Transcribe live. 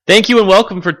Thank you and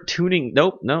welcome for tuning.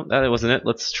 Nope, that wasn't it.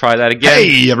 Let's try that again.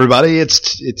 Hey, everybody!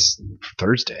 It's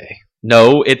Thursday.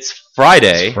 No, it's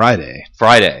Friday. It's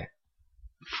Friday.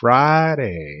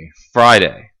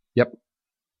 Friday. Yep.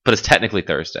 But it's technically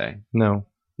Thursday. No,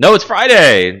 it's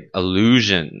Friday.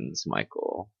 Illusions,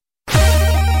 Michael.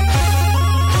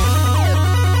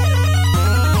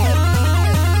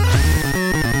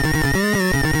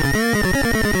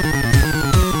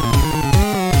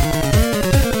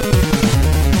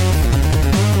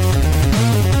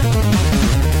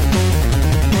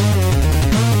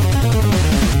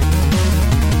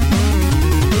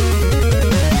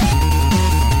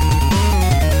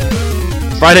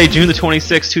 Friday, June the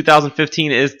 26th,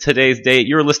 2015 is today's date.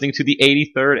 You're listening to the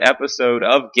 83rd episode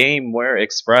of GameWare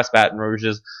Express, Baton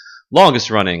Rouge's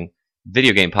longest-running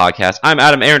video game podcast. I'm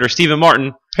Adam Arender. Stephen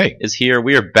Martin is here.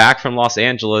 We are back from Los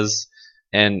Angeles,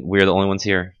 and we're the only ones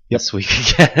here this week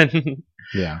again.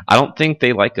 Yeah. I don't think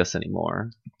they like us anymore.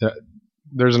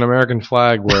 There's an American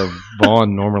flag where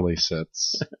Vaughn normally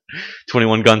sits.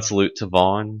 21 gun salute to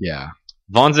Vaughn. Yeah.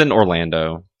 Vaughn's in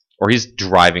Orlando. Or he's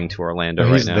driving to Orlando right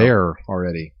now. He's there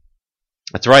already.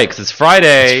 That's right, because it's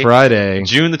Friday. It's Friday.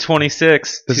 June the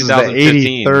 26th, this 2015. Is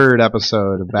the 83rd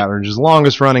episode of Baton Rouge's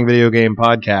longest-running video game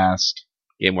podcast.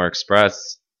 GameWare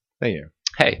Express. Thank you.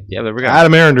 Hey, yeah, there we go.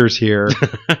 Adam Arender's here.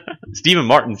 Stephen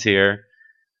Martin's here.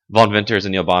 Vaughn Venters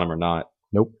and Neil Bonham are not.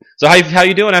 Nope. So how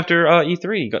you doing after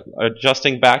E3?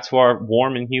 Adjusting back to our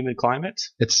warm and humid climate?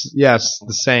 It's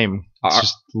the same. It's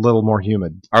just a little more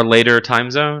humid. Our later time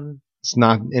zone? It's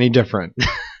not any different.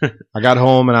 I got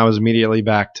home and I was immediately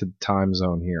back to time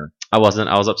zone here. I wasn't.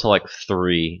 I was up till like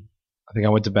 3. I think I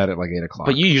went to bed at like 8 o'clock.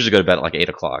 But you usually go to bed at like 8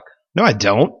 o'clock. No, I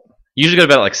don't. You usually go to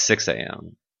bed at like 6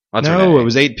 a.m. No, it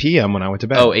was 8 p.m. when I went to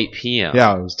bed. Oh, 8 p.m.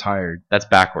 Yeah, I was tired. That's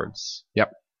backwards.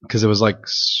 Yep. Because it was like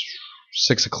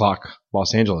 6 o'clock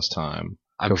Los Angeles time.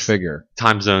 Go figure.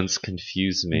 Time zones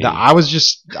confuse me. I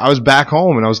was back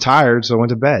home and I was tired, so I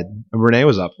went to bed. And Renee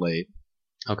was up late.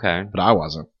 Okay. But I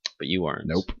wasn't. But you weren't.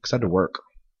 Nope, because I had to work.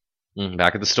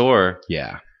 Back at the store.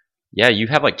 Yeah. Yeah, you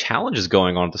have like challenges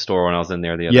going on at the store when I was in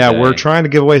there the other day. Yeah, we're trying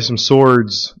to give away some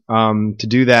swords. To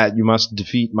do that, you must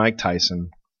defeat Mike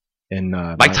Tyson. And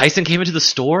Mike Tyson came into the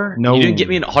store? No. You didn't get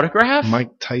me an autograph?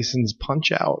 Mike Tyson's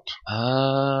Punch-Out.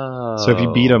 Oh. So if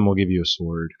you beat him, we'll give you a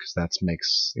sword, because that's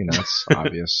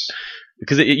obvious.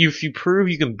 Because if you prove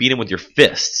you can beat him with your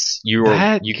fists, you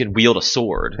can wield a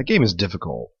sword. That game is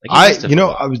difficult. I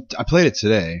played it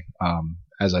today,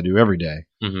 as I do every day,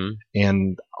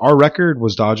 and our record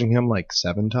was dodging him like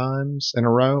 7 times in a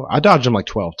row. I dodged him like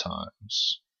 12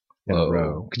 times in a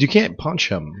row because you can't punch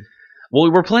him. Well, we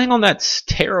were playing on that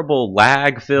terrible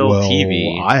lag-filled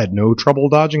TV. I had no trouble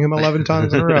dodging him 11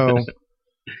 times in a row.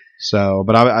 So,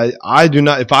 but I do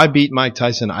not. If I beat Mike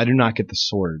Tyson, I do not get the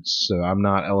swords, so I'm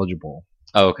not eligible.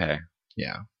 Oh, okay.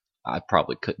 Yeah. I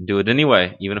probably couldn't do it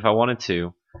anyway, even if I wanted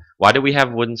to. Why do we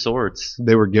have wooden swords?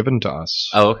 They were given to us.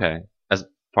 Oh, okay. As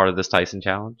part of this Tyson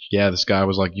challenge? Yeah, this guy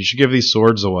was like, you should give these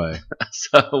swords away.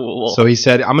 So he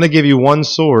said, I'm going to give you one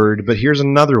sword, but here's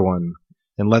another one,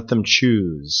 and let them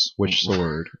choose which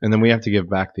sword. And then we have to give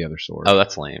back the other sword. Oh,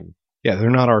 that's lame. Yeah, they're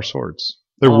not our swords.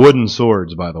 They're wooden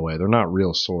swords, by the way. They're not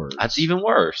real swords. That's even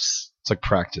worse. It's like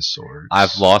practice swords.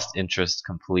 I've lost interest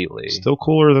completely. Still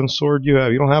cooler than sword you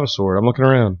have. You don't have a sword. I'm looking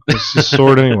around. There's a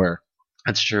sword anywhere.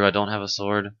 That's true. I don't have a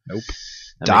sword. Nope.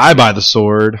 Die by the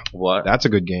Sword. What? That's a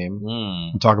good game.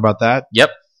 We'll talk about that. Yep.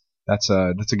 That's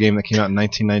a game that came out in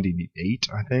 1998,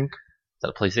 I think. Is that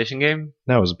a PlayStation game?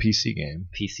 No, it was a PC game.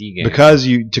 PC game. Because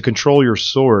to control your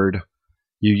sword,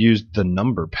 you used the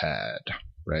number pad,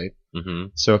 right? Mm-hmm.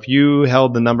 So if you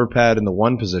held the number pad in the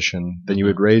 1 position, then you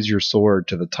would raise your sword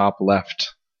to the top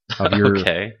left of your.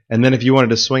 Okay. And then if you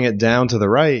wanted to swing it down to the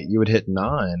right, you would hit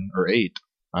 9 or 8.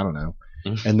 I don't know.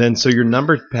 And then so your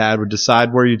number pad would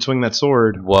decide where you'd swing that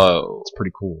sword. Whoa. It's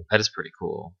pretty cool. That is pretty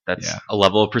cool. That's a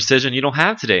level of precision you don't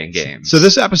have today in games. So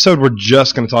this episode, we're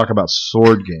just going to talk about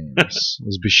sword games.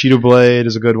 Bushido Blade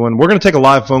is a good one. We're going to take a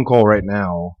live phone call right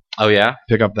now. Oh, yeah?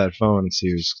 Pick up that phone and see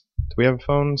who's... Do we have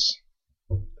phones?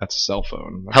 That's a cell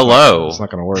phone. Hello. It's not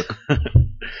going to work.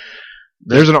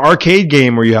 There's an arcade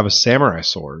game where you have a samurai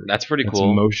sword. That's pretty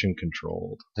cool. It's motion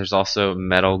controlled. There's also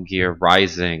Metal Gear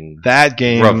Rising. That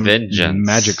game, Revengeance.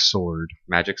 Magic Sword.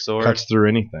 Magic Sword? Cuts through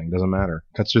anything. Doesn't matter.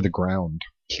 Cuts through the ground.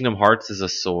 Kingdom Hearts is a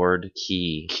sword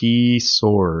key. Key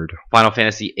sword. Final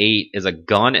Fantasy VIII is a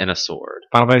gun and a sword.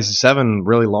 Final Fantasy VII,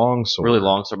 really long sword. Really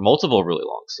long sword. Multiple really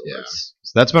long swords. Yeah.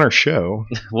 So that's been our show.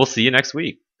 We'll see you next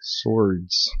week.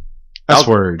 Swords.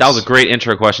 S-words. That was a great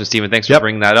intro question, Stephen. Thanks for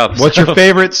bringing that up. What's your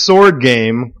favorite sword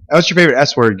game? What's your favorite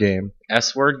S-word game?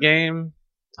 S-word game?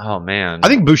 Oh man, I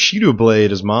think Bushido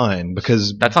Blade is mine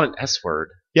because that's not an S word.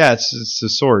 Yeah, it's the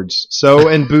swords. So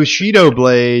in Bushido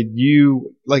Blade,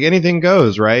 you like anything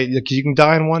goes, right? Because you can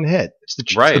die in one hit. It's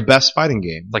the best fighting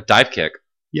game. It's like Dive Kick.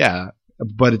 Yeah,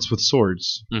 but it's with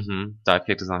swords. Mm-hmm. Dive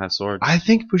Kick does not have swords. I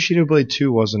think Bushido Blade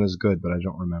 2 wasn't as good, but I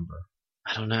don't remember.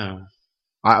 I don't know.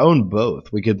 I own both.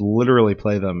 We could literally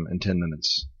play them in 10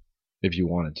 minutes if you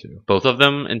wanted to. Both of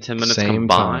them in 10 minutes combined?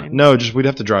 Time. No, just we'd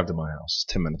have to drive to my house.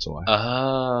 10 minutes away.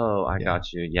 Oh, I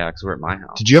got you. Yeah, because we're at my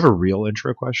house. Did you have a real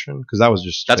intro question? Because that was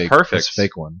just That's fake. perfect. That's a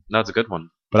fake one. No, it's a good one.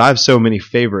 But I have so many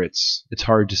favorites, it's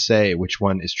hard to say which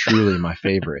one is truly my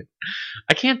favorite.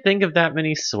 I can't think of that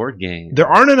many sword games. There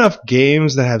aren't enough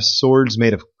games that have swords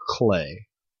made of clay.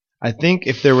 I think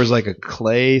if there was like a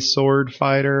clay sword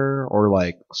fighter or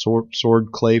like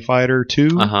sword clay fighter 2,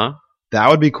 that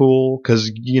would be cool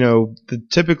because,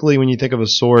 typically when you think of a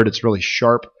sword, it's really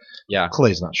sharp. Yeah.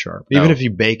 Clay's not sharp. No. Even if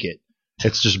you bake it,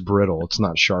 it's just brittle. It's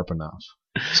not sharp enough.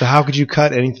 So how could you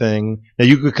cut anything? Now,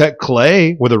 you could cut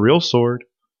clay with a real sword,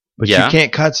 but you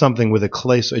can't cut something with a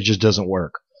clay sword. It just doesn't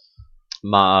work.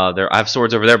 I have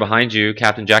swords over there behind you.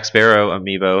 Captain Jack Sparrow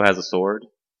amiibo has a sword.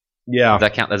 Yeah. Does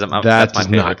that count? That does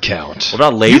not count. What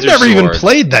about laser You've never sword? even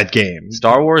played that game.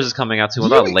 Star Wars is coming out too.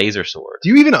 What about laser sword? Do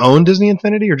you even own Disney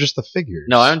Infinity or just the figures?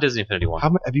 No, I own Disney Infinity 1.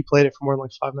 Have you played it for more than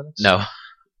like 5 minutes? No.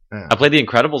 I played the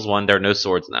Incredibles one. There are no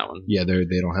swords in that one. Yeah, they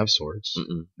don't have swords.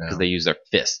 Because they use their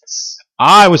fists.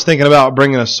 I was thinking about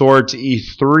bringing a sword to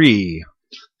E3,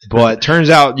 but turns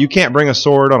out you can't bring a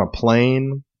sword on a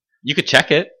plane. You could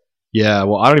check it. Yeah,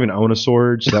 well, I don't even own a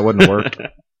sword, so that wouldn't work.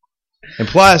 And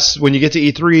plus, when you get to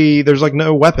E3, there's like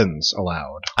no weapons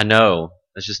allowed. I know.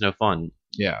 It's just no fun.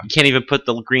 Yeah. You can't even put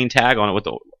the green tag on it with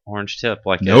the orange tip.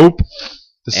 Nope.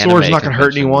 The sword's not going to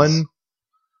hurt anyone.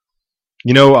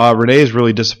 Renee is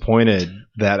really disappointed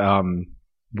that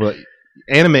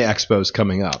Anime Expo is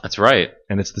coming up. That's right.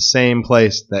 And it's the same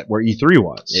place where E3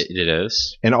 was. It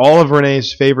is. And all of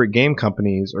Renee's favorite game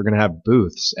companies are going to have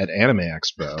booths at Anime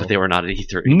Expo. But they were not at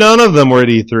E3. None of them were at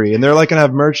E3. And they're going to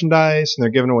have merchandise, and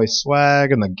they're giving away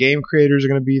swag, and the game creators are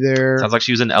going to be there. Sounds like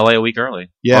she was in LA a week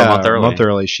early. Yeah, a month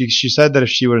early. She said that if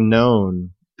she would have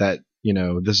known that,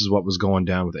 this is what was going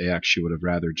down with AX, she would have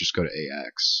rather just go to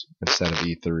AX instead of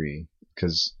E3.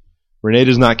 Because Renee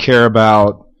does not care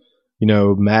about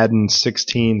Madden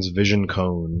 16's Vision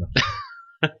Cone,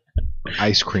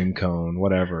 ice cream cone,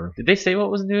 whatever. Did they say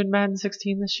what was new in Madden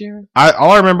 16 this year?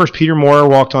 All I remember is Peter Moore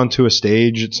walked onto a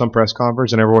stage at some press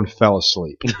conference and everyone fell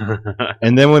asleep.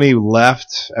 And then when he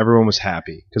left, everyone was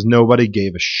happy because nobody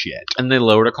gave a shit. And they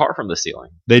lowered a car from the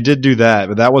ceiling. They did do that,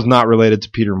 but that was not related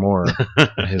to Peter Moore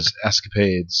and his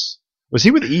escapades. Was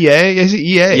he with EA? Is he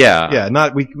EA? Yeah. Yeah,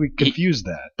 we confused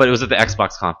that. But it was at the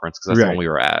Xbox conference because that's the one we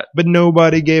were at. But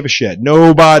nobody gave a shit.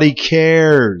 Nobody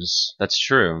cares. That's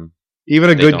true. Even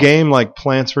a good game like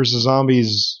Plants vs.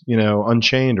 Zombies,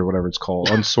 Unchained or whatever it's called,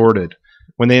 Unsorted.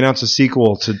 When they announced a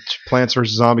sequel to Plants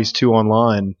vs. Zombies 2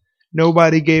 Online,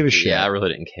 nobody gave a shit. Yeah, I really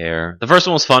didn't care. The first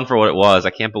one was fun for what it was.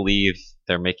 I can't believe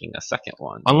they're making a second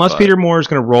one. Unless Peter Moore is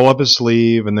going to roll up his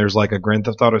sleeve and there's like a Grand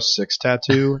Theft Auto 6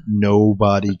 tattoo,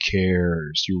 nobody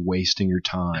cares. You're wasting your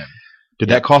time. Did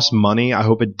that cost money? I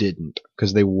hope it didn't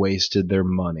because they wasted their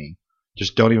money.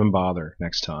 Just don't even bother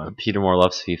next time. Peter Moore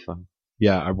loves FIFA.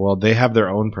 Yeah, well, they have their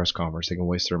own press conference. They can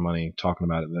waste their money talking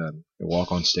about it then. They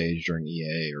walk on stage during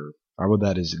EA or what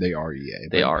that is. They are EA.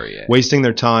 They are EA. Wasting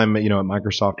their time, at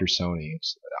Microsoft or Sony.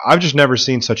 I've just never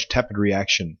seen such tepid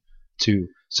reaction to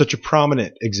such a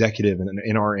prominent executive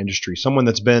in our industry. Someone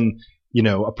that's been,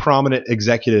 a prominent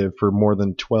executive for more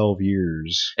than 12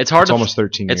 years. It's almost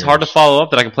 13 years. It's hard to follow up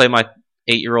that I can play my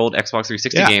 8-year-old Xbox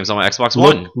 360 games on my Xbox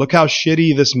One. Look how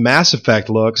shitty this Mass Effect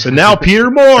looks. And now Peter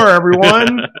Moore,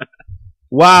 everyone.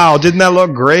 Wow, didn't that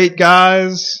look great,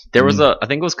 guys? There was I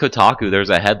think it was Kotaku, there was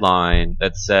a headline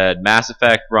that said Mass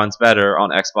Effect runs better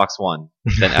on Xbox One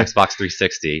than Xbox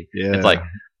 360. Yeah. It's like,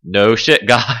 no shit,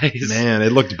 guys. Man,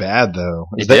 it looked bad though.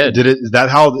 Is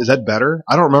that better?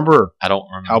 I don't remember.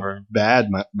 How bad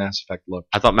Mass Effect looked.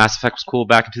 I thought Mass Effect was cool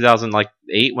back in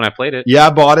 2008 when I played it. Yeah,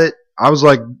 I bought it. I was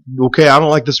like, okay, I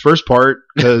don't like this first part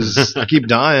because I keep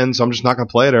dying, so I'm just not going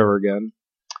to play it ever again.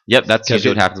 Yep, that's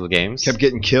usually what happens with games. Kept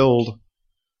getting killed.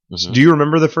 Mm-hmm. Do you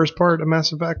remember the first part of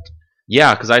Mass Effect?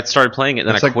 Yeah, because I started playing it and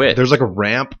then I quit. There's like a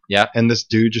ramp, yeah, and this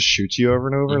dude just shoots you over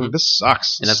and over. Mm-hmm. Like, this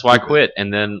sucks. And that's why I quit.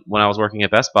 And then when I was working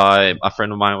at Best Buy, a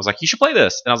friend of mine was like, "You should play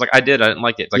this," and I was like, "I did. I didn't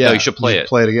like it." It's like, "No, you should play it.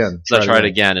 Play it again." So I tried it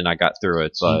again, and I got through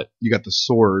it. But you got the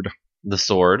sword. The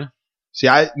sword. See,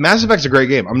 Mass Effect's a great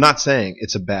game. I'm not saying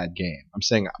it's a bad game. I'm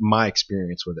saying my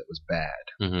experience with it was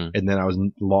bad, and then I was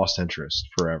lost interest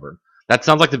forever. That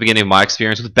sounds like the beginning of my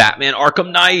experience with Batman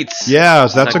Arkham Knight. Yeah,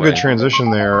 so that's a good transition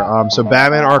there. So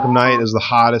Batman Arkham Knight is the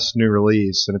hottest new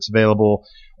release, and it's available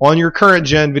on your current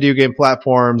gen video game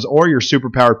platforms or your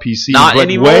superpowered PC. Not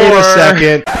anymore. Wait a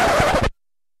second.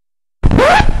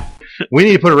 We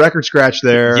need to put a record scratch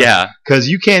there. Yeah. Because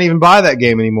you can't even buy that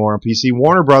game anymore on PC.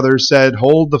 Warner Brothers said,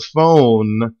 hold the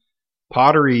phone.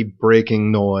 Pottery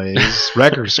breaking noise,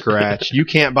 record scratch. You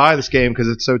can't buy this game because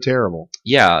it's so terrible.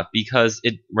 Yeah, because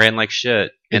it ran like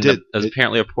shit. And it was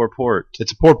apparently a poor port.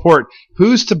 It's a poor port.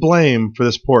 Who's to blame for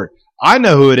this port? I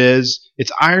know who it is.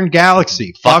 It's Iron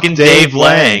Galaxy. Fucking Dave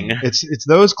Lang. It's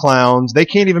those clowns. They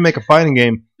can't even make a fighting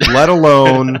game, let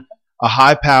alone a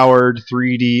high-powered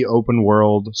 3D open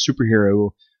world superhero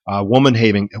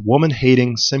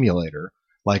woman-hating simulator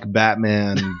like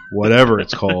Batman, whatever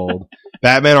it's called.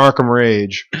 Batman Arkham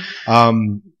Rage.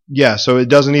 Yeah, so it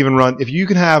doesn't even run. If you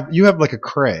have like a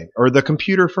Cray or the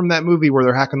computer from that movie where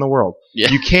they're hacking the world. Yeah.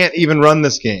 You can't even run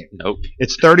this game. Nope.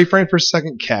 It's 30 frames per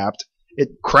second capped.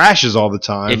 It crashes all the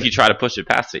time. If you try to push it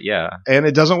past it, yeah. And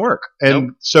it doesn't work.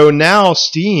 And so now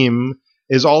Steam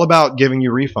is all about giving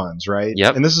you refunds, right?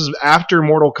 Yep. And this is after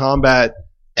Mortal Kombat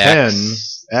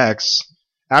X.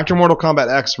 After Mortal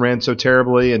Kombat X ran so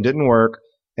terribly and didn't work.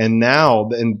 And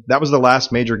that was the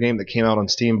last major game that came out on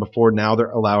Steam before now they're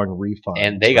allowing refunds.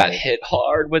 And they got hit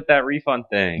hard with that refund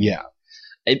thing. Yeah.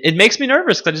 It makes me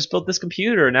nervous because I just built this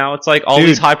computer. Now it's like all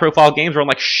these high-profile games are on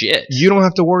like shit. You don't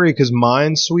have to worry because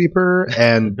Minesweeper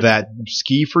and that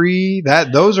Ski Free,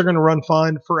 those are going to run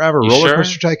fine forever. Roller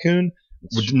Coaster Tycoon,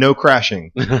 with no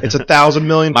crashing. It's 1,000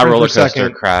 million frames per second. My roller coaster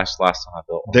crashed last time I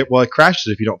built one. It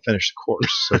crashes if you don't finish the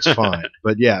course, so it's fine.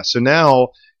 But yeah, so now...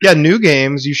 Yeah, new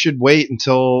games, you should wait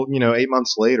until, 8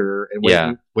 months later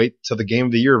and wait till the Game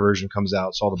of the Year version comes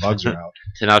out so all the bugs are out.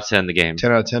 10 out of 10 the game.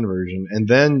 10 out of 10 version. And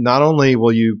then not only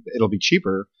it'll be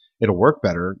cheaper, it'll work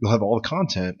better, you'll have all the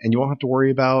content, and you won't have to worry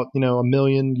about, a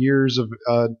million years of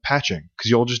patching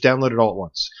because you'll just download it all at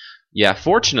once. Yeah,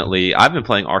 fortunately, I've been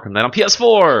playing Arkham Knight on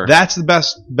PS4. That's the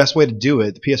best way to do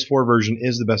it. The PS4 version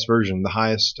is the best version, the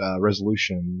highest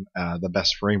resolution, the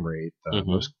best frame rate, the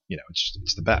most,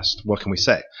 it's the best. What can we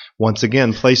say? Once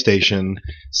again, PlayStation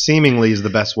seemingly is the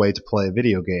best way to play a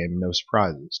video game. No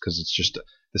surprises, because it's just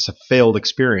a failed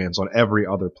experience on every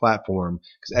other platform.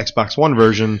 Because Xbox One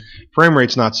version, frame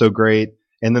rate's not so great,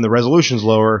 and then the resolution's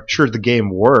lower. Sure, the game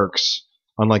works.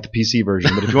 Unlike the PC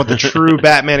version. But if you want the true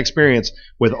Batman experience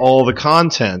with all the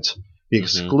content, the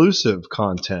exclusive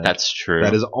content that's true.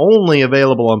 That is only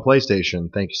available on PlayStation,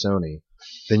 thank you, Sony,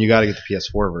 then you got to get the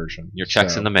PS4 version. Your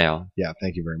check's in the mail. Yeah,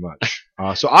 thank you very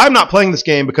much. So I'm not playing this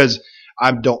game because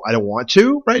I don't want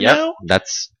to now.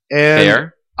 That's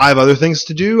fair. I have other things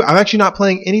to do. I'm actually not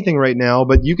playing anything right now,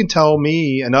 but you can tell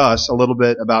me and us a little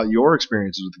bit about your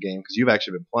experiences with the game because you've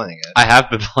actually been playing it. I have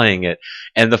been playing it,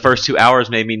 and the first 2 hours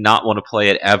made me not want to play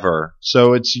it ever.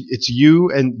 So it's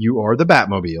you, and you are the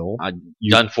Batmobile.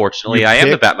 Unfortunately, I am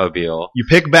the Batmobile. You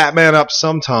pick Batman up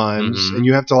sometimes, and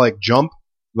you have to jump.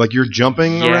 Like you're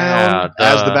jumping around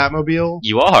as the Batmobile.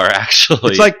 You are,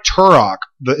 actually. It's like Turok.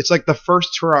 It's like the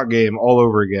first Turok game all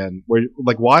over again. Where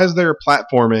why is there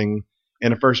platforming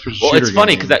in a first-person shooter Well, it's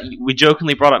funny game? because we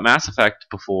jokingly brought up Mass Effect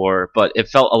before, but it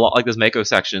felt a lot like those Mako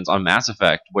sections on Mass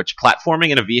Effect, which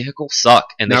platforming in a vehicle suck,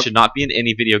 and they should not be in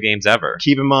any video games ever.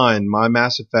 Keep in mind, my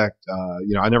Mass Effect,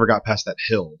 I never got past that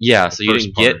hill. Yeah, so you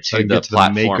didn't get to the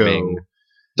platforming.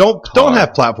 Don't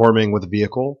have platforming with a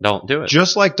vehicle. Don't do it.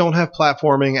 Just like don't have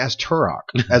platforming as Turok,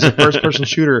 as a first-person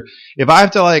shooter. If I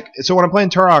have to so when I'm playing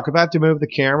Turok, if I have to move the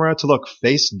camera to look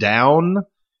face down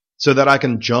so that I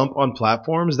can jump on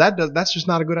platforms, that's just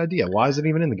not a good idea. Why is it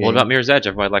even in the game? What about Mirror's Edge?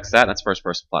 Everybody likes that. That's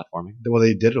first-person platforming. Well,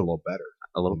 they did it a little better.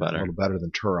 A little better. A little better than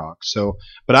Turok. So,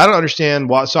 but I don't understand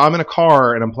why. So I'm in a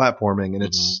car and I'm platforming, and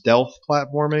it's stealth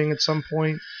platforming at some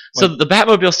point. So the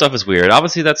Batmobile stuff is weird.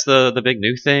 Obviously, that's the big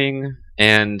new thing.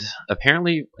 And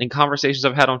apparently, in conversations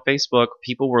I've had on Facebook,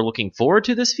 people were looking forward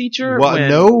to this feature. Well,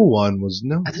 no one was.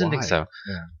 No, I didn't think so.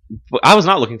 Yeah. But I was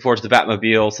not looking forward to the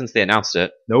Batmobile since they announced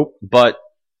it. Nope. But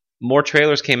more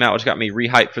trailers came out, which got me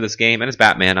re-hyped for this game, and it's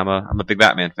Batman. I'm a big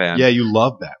Batman fan. Yeah, you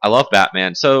love Batman. I love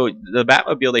Batman. So the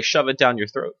Batmobile, they shove it down your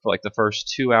throat for the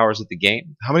first 2 hours of the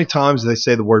game. How many times do they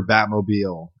say the word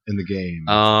Batmobile in the game?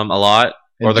 A lot.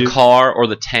 Or the car, or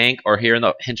the tank, or hearing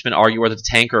the henchmen argue whether it's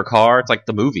a tank or a car. It's like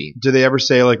the movie. Do they ever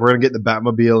say, we're going to get the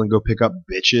Batmobile and go pick up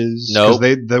bitches? No.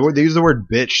 Because they use the word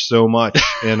bitch so much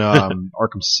in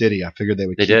Arkham City. I figured they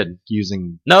would keep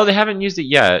using... No, they haven't used it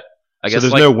yet. I guess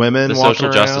there's no women the walking social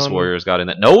around? justice warriors got in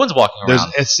it. No one's walking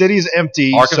around. A city's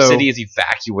empty. Arkham City is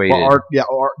evacuated.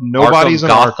 Nobody's in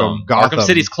Arkham. Gotham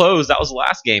City's closed. That was the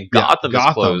last game. Gotham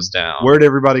is closed down. Where'd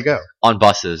everybody go? On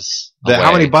buses.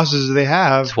 How many buses do they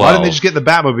have? 12. Why didn't they just get the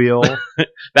Batmobile?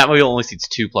 Batmobile only seats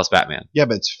 2 plus Batman. Yeah,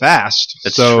 but it's fast.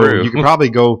 That's so true. You could probably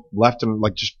go left and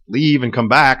just leave and come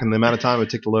back in the amount of time it would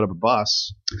take to load up a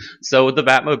bus. So with the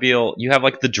Batmobile, you have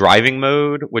the driving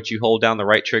mode, which you hold down the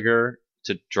right trigger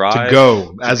to drive. To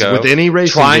go. With any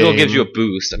racing Triangle game, gives you a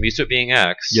boost. I'm used to it being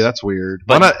X. Yeah, that's weird.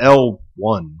 Why not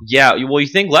L1? Yeah, well, you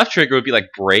think left trigger would be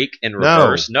brake and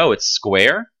reverse. No, it's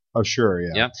square. Oh, sure,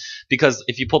 yeah. Yeah, because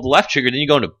if you pull the left trigger, then you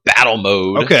go into battle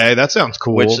mode. Okay, that sounds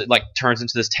cool. Which turns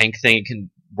into this tank thing. It can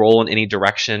roll in any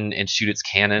direction and shoot its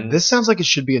cannon. This sounds like it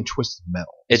should be in Twisted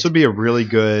Metal. This would be a really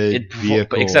good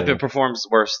vehicle. Except it performs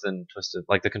worse than Twisted.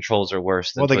 The controls are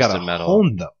worse than Twisted Metal. Well, they gotta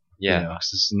hone them. Yeah.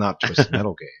 This is not a Twisted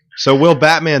Metal game. So will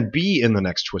Batman be in the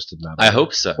next Twisted Metal? I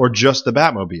hope so. Or just the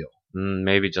Batmobile?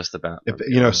 Maybe just the Batmobile.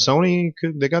 If Sony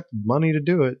they got money to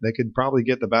do it. They could probably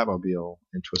get the Batmobile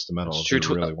in Twisted Metal. It's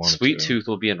true. Really Sweet Tooth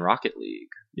will be in Rocket League.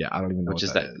 Yeah, I don't even know which what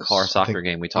is that car soccer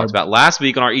game we talked about last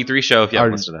week on our E3 show. If you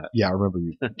haven't listened to that, yeah, I remember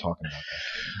you talking about that.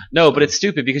 No, but it's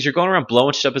stupid because you're going around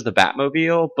blowing shit up as the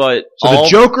Batmobile, but the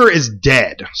Joker is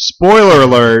dead. Spoiler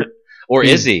alert. Or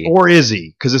is he? Or is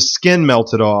he? Because his skin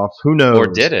melted off. Who knows? Or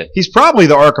did it? He's probably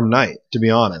the Arkham Knight, to be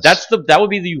honest. That would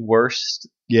be the worst.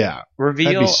 Yeah,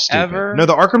 reveal ever. No,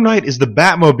 the Arkham Knight is the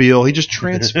Batmobile. He just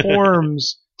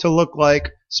transforms to look like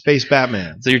Space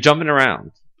Batman. So you're jumping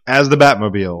around as the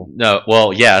Batmobile. No,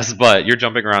 well, yes, but you're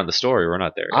jumping around the story. We're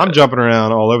not there yet. I'm jumping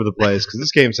around all over the place because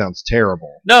this game sounds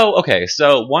terrible. No, okay.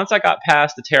 So once I got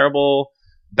past the terrible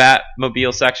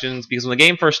Batmobile sections, because when the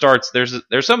game first starts, there's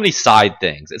so many side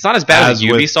things. It's not as bad as a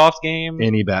Ubisoft game.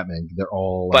 Any Batman, they're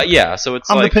all. But yeah, so it's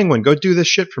I'm the Penguin. Go do this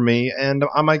shit for me, and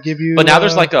I might give you. But now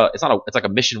there's it's like a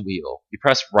mission wheel. You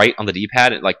press right on the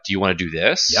D-pad, and do you want to do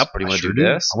this? Yep. Or do you want to do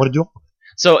this? I want to do all of it.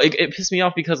 So it pissed me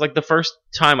off because the first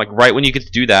time, right when you get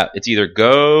to do that, it's either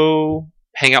go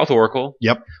hang out with Oracle.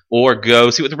 Yep. Or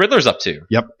go see what the Riddler's up to.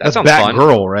 Yep. That sounds fun.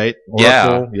 Batgirl, right?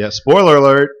 Oracle. Yeah. Spoiler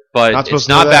alert. But it's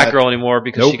not Batgirl anymore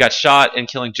because she got shot and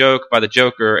killing Joke by the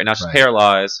Joker, and now she's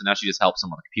paralyzed, and now she just helps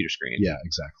him on the computer screen. Yeah,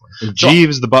 exactly. And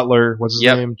Jeeves, the butler, what's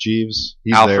his name? Jeeves.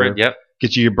 He's Alfred, there. Yep.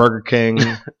 Get you your Burger King.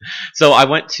 So I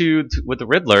went with the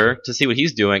Riddler to see what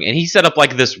he's doing, and he set up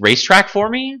this racetrack for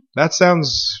me. That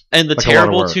sounds and the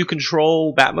terrible to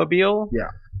control Batmobile.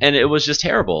 Yeah. And it was just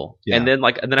terrible. Yeah. And then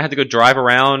I had to go drive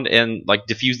around and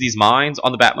defuse these mines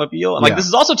on the Batmobile. And this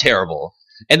is also terrible.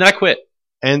 And then I quit.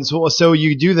 And so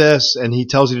you do this, and he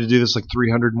tells you to do this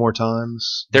 300 more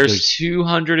times. There's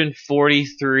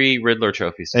 243 Riddler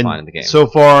trophies to find in the game. So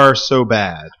far, so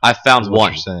bad. I found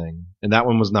one. You're saying. And that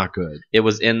one was not good. It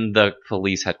was in the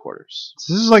police headquarters.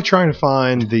 So this is like trying to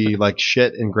find the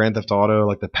shit in Grand Theft Auto,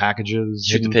 the packages,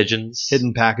 shooting the pigeons,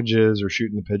 hidden packages, or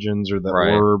shooting the pigeons, or the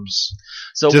orbs.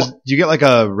 So do you get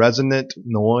a resonant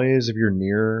noise if you're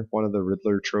near one of the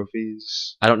Riddler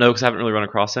trophies? I don't know because I haven't really run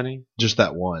across any. Just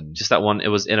that one. Just that one. It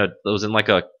was in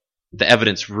the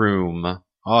evidence room.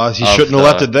 He shouldn't have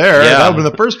left it there. Yeah. That would have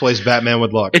been the first place Batman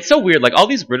would look. It's so weird. All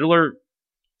these Riddler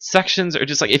sections are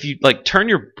just if you turn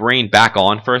your brain back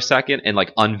on for a second and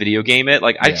unvideo game it,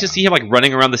 I just see him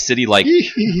running around the city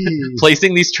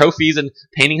placing these trophies and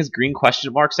painting his green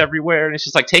question marks everywhere, and it's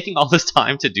just taking all this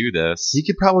time to do this. He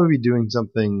could probably be doing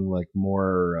something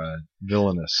more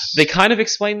villainous. They kind of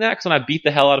explain that because when I beat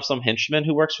the hell out of some henchman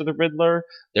who works for the Riddler,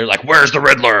 they're like, "Where's the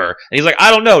Riddler?" And he's like, "I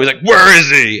don't know." He's like, "Where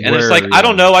is he?" And it's I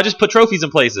don't know. I just put trophies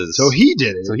in places. So he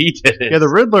did it. Yeah, the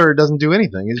Riddler doesn't do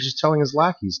anything. He's just telling his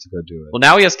lackeys to go do it. Well,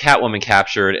 now he has Catwoman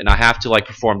captured, and I have to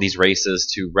perform these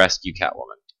races to rescue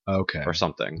Catwoman. Okay. Or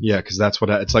something. Yeah, because that's what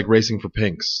it's like racing for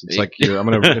pinks. It's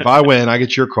if I win, I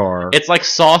get your car. It's like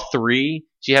Saw 3.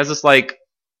 She has this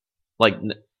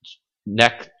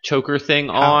neck choker thing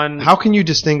on. How can you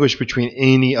distinguish between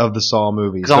any of the Saw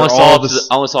movies? Because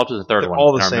I only saw up to the third one.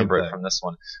 All the same. I remember it from this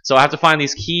one. So I have to find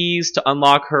these keys to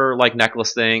unlock her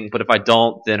necklace thing. But if I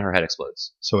don't, then her head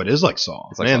explodes. So it is like Saw.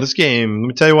 This game. Let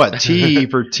me tell you what. T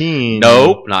for teen.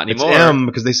 Nope, not anymore. It's M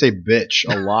because they say bitch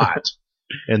a lot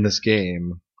in this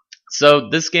game. So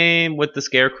this game with the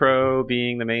Scarecrow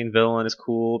being the main villain is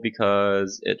cool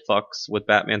because it fucks with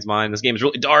Batman's mind. This game is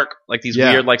really dark. These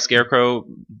weird Scarecrow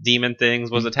demon things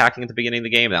was attacking at the beginning of the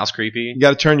game. That was creepy. You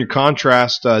got to turn your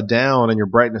contrast down and your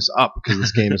brightness up because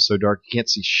this game is so dark you can't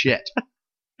see shit.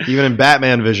 Even in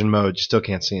Batman vision mode, you still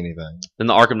can't see anything. Then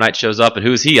the Arkham Knight shows up, and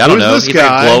who's he? I don't know. He's like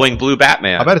a glowing blue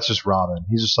Batman. I bet it's just Robin.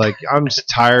 He's just like, I'm just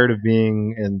tired of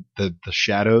being in the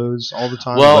shadows all the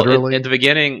time. Well, literally. At the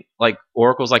beginning, like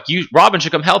Oracle's like, Robin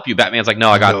should come help you. Batman's like, no,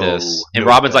 I got this. And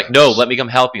Robin's like, no, let me come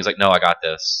help you. He's like, no, I got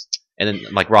this. And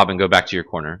then like Robin, go back to your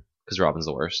corner because Robin's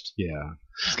the worst. Yeah.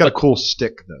 It's got a cool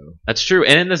stick, though. That's true.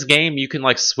 And in this game, you can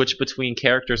like switch between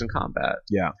characters in combat.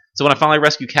 Yeah. So when I finally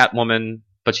rescue Catwoman,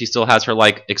 but she still has her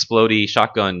like explodey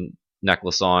shotgun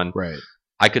necklace on, right?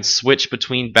 I could switch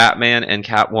between Batman and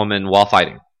Catwoman while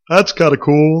fighting. That's kind of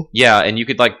cool. Yeah, and you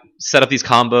could like set up these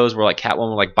combos where like Catwoman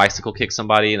would like bicycle kick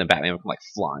somebody, and then Batman would come like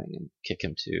flying and kick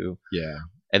him too. Yeah.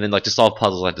 And then like to solve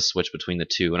puzzles, I had to switch between the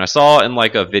two. And I saw in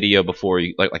like a video before,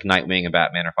 you like Nightwing and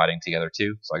Batman are fighting together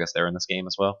too. So I guess they're in this game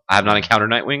as well. I have not encountered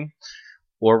Nightwing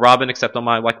or Robin except on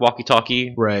my like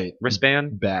walkie-talkie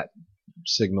wristband. Bat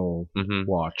signal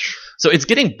watch. So it's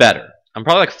getting better. I'm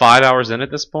probably like 5 hours in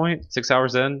at this point, 6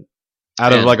 hours in.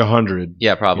 Out of like 100.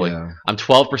 Yeah, probably. Yeah. I'm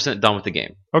 12% done with the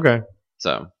game. Okay.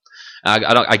 So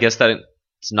I guess that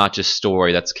it's not just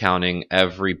story. That's counting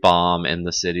every bomb in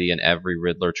the city and every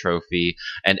Riddler trophy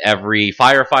and every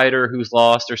firefighter who's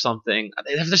lost or something.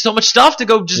 There's so much stuff to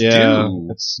go do.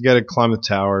 You got to climb the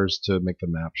towers to make the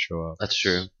map show up. That's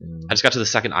true. Yeah. I just got to the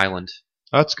second island.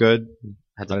 That's good.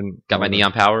 Got my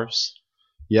neon powers.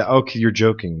 Yeah, okay, you're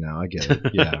joking now. I get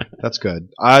it. Yeah, that's good.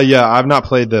 I've not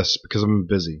played this because I'm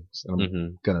busy. So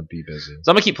I'm gonna be busy.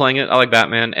 So I'm gonna keep playing it. I like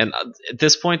Batman, and at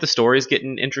this point, the story is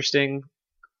getting interesting.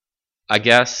 I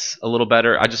guess a little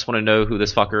better. I just want to know who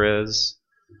this fucker is.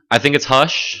 I think it's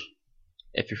Hush.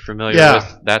 If you're familiar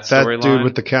with that storyline, that dude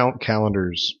with the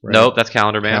calendars. Right? Nope, that's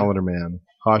Calendar Man. Calendar Man.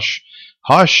 Hush.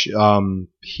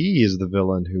 He is the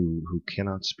villain who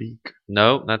cannot speak.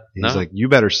 No, he's like, you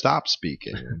better stop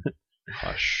speaking.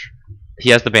 Hush. He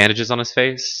has the bandages on his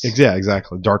face. Yeah,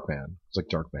 exactly. Darkman. It's like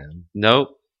Darkman. Nope.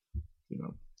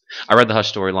 No. I read the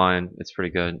Hush storyline. It's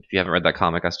pretty good. If you haven't read that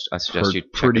comic, I suggest you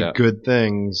check pretty it out. Good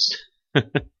things.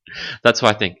 That's who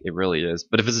I think it really is.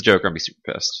 But if it's a Joker, I'd be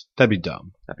super pissed. That'd be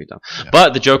dumb. Yeah.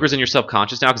 But the Joker's in your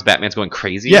subconscious now because Batman's going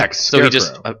crazy. Yeah, so he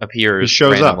just appears. He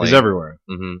shows randomly. up. He's everywhere.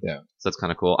 Mm-hmm. Yeah, so that's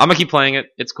kind of cool. I'm gonna keep playing it.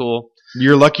 It's cool.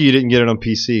 You're lucky you didn't get it on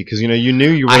PC because you knew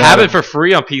you would. I have it for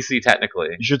free on PC technically.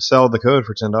 You should sell the code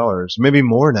for $10, maybe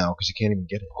more now because you can't even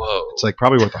get it. Whoa, it's like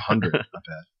probably worth $100. I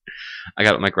bet. I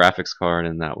got my graphics card,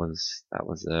 and that was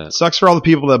it. Sucks for all the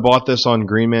people that bought this on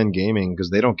Green Man Gaming because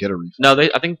they don't get a refund. No,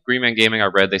 I think Green Man Gaming. I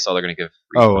read they saw they're going to give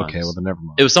refunds. Oh, okay. Well, then never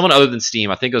mind. It was someone other than Steam.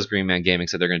 I think it was Green Man Gaming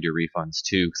said they're going to do refunds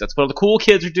too because that's what all the cool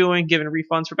kids are doing, giving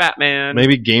refunds for Batman.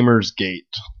 Maybe Gamersgate.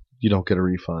 You don't get a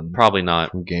refund. Probably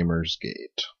not. From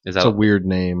Gamersgate. Is that a weird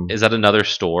name? Is that another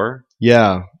store?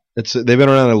 Yeah. They've been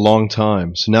around a long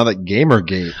time. So now that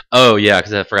Gamergate. Oh yeah,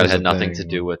 because I forgot it had nothing to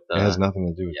do with. It has nothing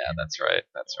to do with. Yeah, that's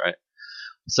right.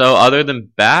 So other than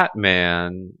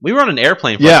Batman, we were on an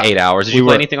airplane for like 8 hours. Did you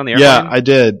play anything on the airplane? Yeah, I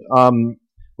did.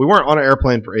 We weren't on an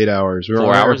airplane for 8 hours. We were 4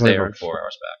 on hours there and 4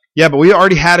 hours back. Yeah, but we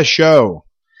already had a show.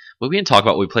 Well, we didn't talk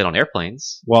about what we played on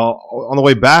airplanes. Well, on the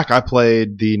way back, I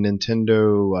played the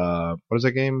Nintendo. What is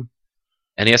that game?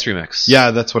 NES Remix.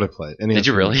 Yeah, that's what I played. NES Did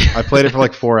you really? I played it for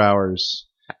like 4 hours.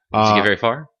 Did you get very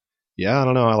far? Yeah, I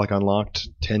don't know. I unlocked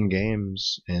 10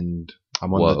 games, and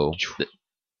I'm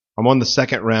on the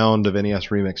second round of NES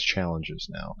Remix challenges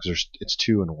now because it's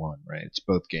 2 and 1, right? It's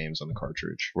both games on the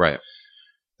cartridge. Right.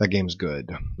 That game's good,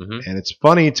 and it's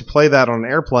funny to play that on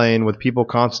an airplane with people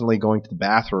constantly going to the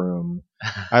bathroom.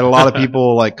 I had a lot of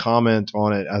people comment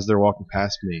on it as they're walking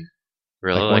past me.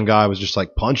 Really? One guy was just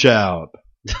like, "Punch Out."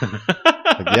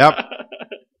 Yep.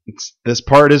 This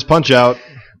part is Punch Out.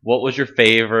 What was your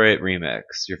favorite remix?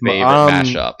 Your favorite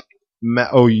mashup?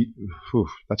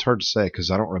 That's hard to say because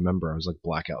I don't remember. I was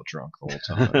blackout drunk the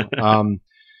whole time.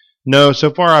 No, so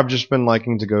far I've just been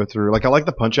liking to go through. I like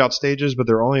the Punch Out stages, but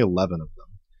there are only 11 of them,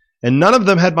 and none of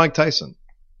them had Mike Tyson.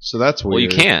 So that's weird. Well, you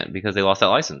can't because they lost that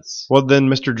license. Well, then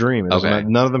Mr. Dream. Okay.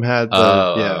 None of them had.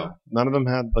 None of them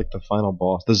had the final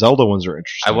boss. The Zelda ones are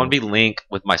interesting. I want to be Link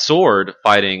with my sword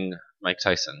fighting Mike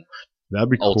Tyson. That'd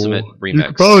be Ultimate cool. remix. You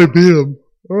could probably beat him.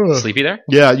 Sleepy there?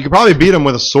 Yeah, you could probably beat him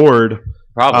with a sword.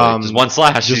 Probably. Just one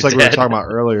slash. Just like we were talking about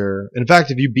earlier. In fact,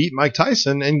 if you beat Mike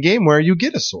Tyson in GameWare, you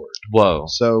get a sword. Whoa.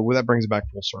 So that brings it back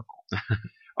full circle.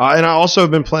 And I also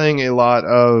have been playing a lot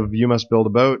of You Must Build a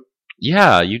Boat.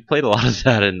 Yeah, you played a lot of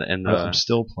that in the. I'm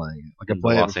still playing it. I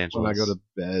play Los it Angeles. when I go to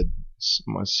bed,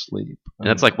 my sleep. And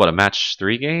that's what, a match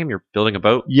 3 game? You're building a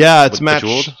boat? Yeah, it's match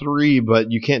 3,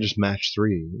 but you can't just match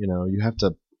 3. You have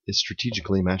to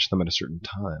strategically match them at a certain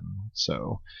time.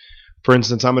 So, for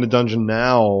instance, I'm in a dungeon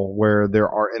now where there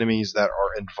are enemies that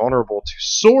are invulnerable to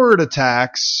sword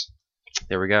attacks.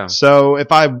 There we go. So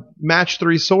if I match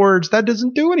 3 swords, that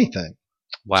doesn't do anything.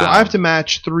 Wow. So I have to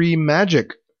match 3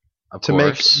 magic to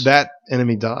make that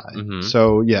enemy die. Mm-hmm.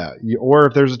 So yeah, or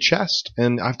if there's a chest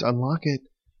and I have to unlock it,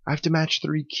 I have to match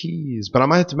 3 keys, but I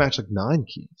might have to match like 9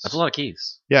 keys. That's a lot of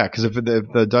keys. Yeah, because if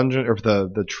the dungeon or if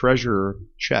the treasure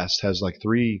chest has like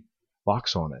 3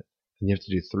 blocks on it, then you have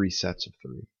to do 3 sets of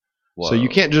 3. Whoa. So you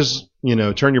can't just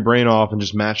turn your brain off and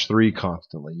just match 3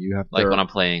 constantly. You have to, like when I'm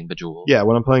playing Bejeweled. Yeah,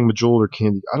 when I'm playing Bejeweled or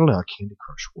Candy. I don't know how Candy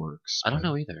Crush works. I don't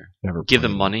know either. Never give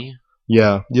them money.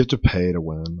 Yeah, you have to pay to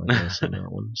win, I guess, on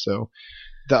that one. So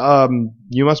the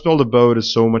You Must Build a Boat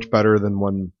is so much better than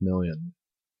 1 Million,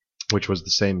 which was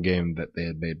the same game that they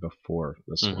had made before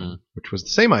this one, which was the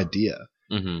same idea.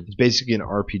 Mm-hmm. It's basically an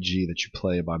RPG that you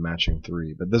play by matching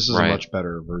 3, but this is a much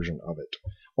better version of it.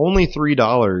 Only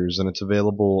 $3, and it's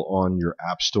available on your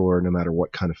app store no matter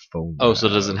what kind of phone. Oh, so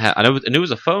it doesn't have. I knew it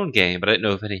was a phone game, but I didn't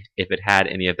know if it had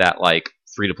any of that like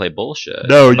free to play bullshit.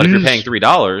 No, but if you're paying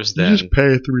 $3, then you just pay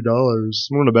 $3.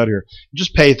 I'm going to bet here. You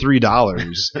just pay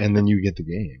 $3, and then you get the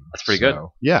game. That's pretty good.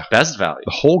 Yeah, best value.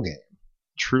 The whole game,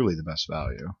 truly the best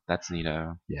value. That's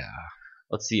neato. Yeah.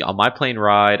 Let's see. On my plane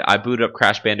ride, I booted up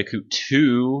Crash Bandicoot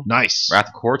 2. Nice. Wrath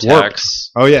of Cortex. Warped.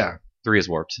 Oh yeah. 3 is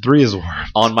warped. 3 is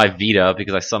warped. On my Vita,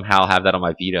 because I somehow have that on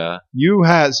my Vita. You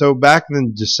had, so back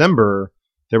in December,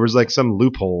 there was like some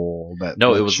loophole that.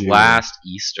 No, it was last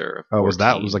Easter. Oh, was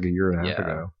that? It was like a year and a half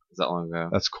ago. Was that long ago?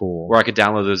 That's cool. Where I could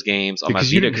download those games on my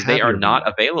Vita because they are not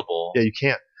available. Yeah, you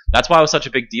can't. That's why it was such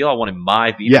a big deal. I wanted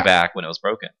my Vita back when it was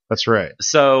broken. That's right.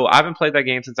 So I haven't played that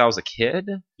game since I was a kid.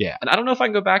 Yeah. And I don't know if I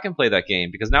can go back and play that game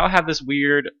because now I have this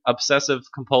weird obsessive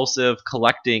compulsive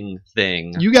collecting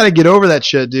thing. You got to get over that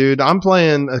shit, dude. I'm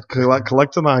playing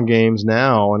collectathon games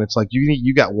now, and it's like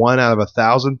you got 1 out of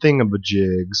 1,000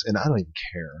 thingamajigs, and I don't even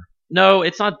care. No,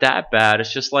 it's not that bad.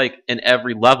 It's just like in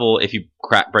every level, if you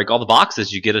break all the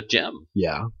boxes, you get a gem.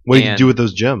 Yeah. What do you do with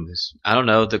those gems? I don't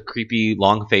know. The creepy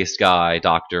long-faced guy,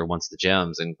 Doctor, wants the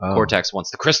gems, and Cortex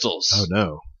wants the crystals. Oh,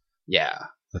 no. Yeah.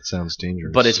 That sounds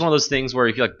dangerous. But it's one of those things where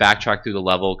if you like backtrack through the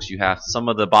level, because you have some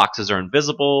of the boxes are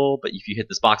invisible, but if you hit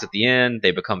this box at the end,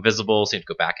 they become visible, so you have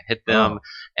to go back and hit them.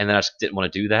 And then I just didn't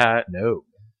want to do that. No.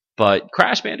 But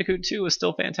Crash Bandicoot 2 is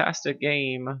still a fantastic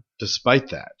game. Despite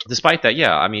that,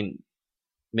 yeah. I mean,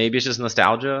 maybe it's just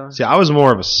nostalgia. See, I was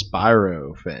more of a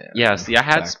Spyro fan. Yeah, see, I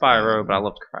had Spyro, but I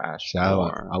loved Crash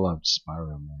more. I loved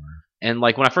Spyro more. And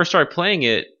like when I first started playing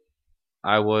it,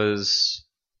 I was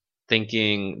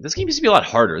thinking, this game used to be a lot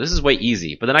harder. This is way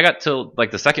easy. But then I got to like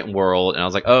the second world, and I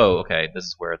was like, oh, okay, this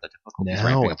is where the difficulty is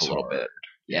ramping up a little bit.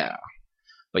 Yeah.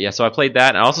 But yeah, so I played that,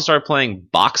 and I also started playing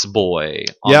Box Boy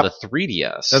on the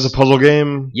 3DS. As a puzzle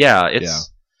game? Yeah,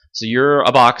 so you're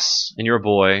a box, and you're a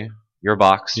boy. You're a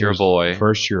box, you're a boy.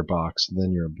 First you're a box,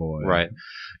 then you're a boy. Right.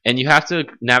 And you have to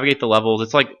navigate the levels.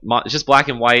 It's like, it's just black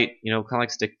and white, kind of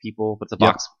like Stick People, but it's a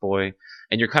box boy.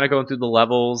 And you're kind of going through the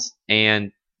levels,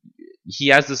 and he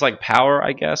has this like power,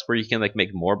 I guess, where you can like make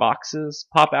more boxes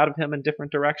pop out of him in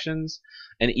different directions.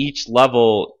 And each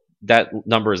level, that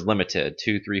number is limited,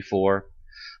 2, 3, 4.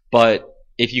 But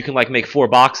if you can like make 4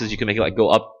 boxes, you can make it like go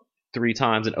up 3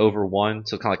 times and over 1,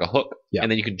 so kind of like a hook. Yeah.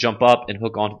 And then you can jump up and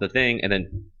hook onto the thing, and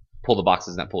then pull the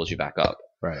boxes, and that pulls you back up.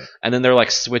 Right. And then there are like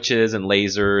switches and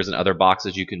lasers and other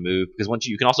boxes you can move, because once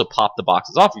you can also pop the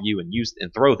boxes off of you and use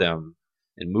and throw them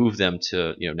and move them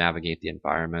to navigate the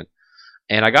environment.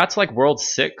 And I got to like World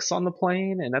 6 on the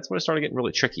plane, and that's when it started getting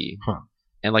really tricky. Huh.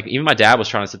 And like even my dad was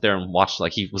trying to sit there and watch,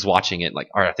 like he was watching it, like,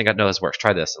 all right, I think I know this works.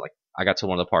 Try this. And like I got to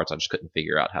one of the parts, I just couldn't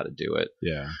figure out how to do it.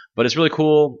 Yeah. But it's really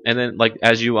cool. And then like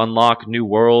as you unlock new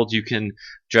worlds, you can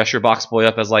dress your box boy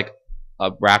up as like a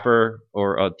rapper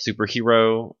or a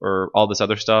superhero or all this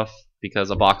other stuff, because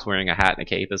a box wearing a hat and a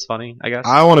cape is funny, I guess.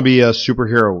 I want to be a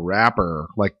superhero rapper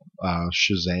like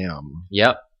Shazam.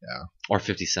 Yep. Yeah. Or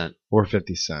 50 Cent. Or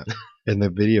 50 Cent. In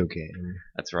the video game.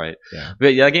 That's right. Yeah.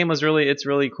 But yeah, that game was it's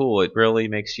really cool. It really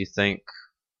makes you think,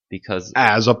 because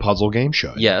as a puzzle game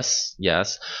should. Yes.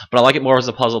 But I like it more as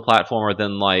a puzzle platformer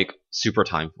than like Super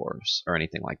Time Force or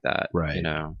anything like that. Right. I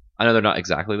know they're not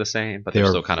exactly the same, but they're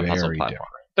still kind of puzzle platformers.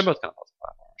 They're both kind of puzzle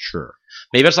platformers. Sure.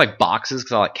 Maybe I just like boxes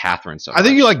because I like Catherine so much. I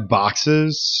think you like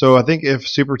boxes. So I think if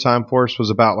Super Time Force was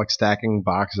about like stacking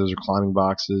boxes or climbing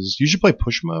boxes, you should play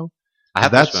Pushmo. I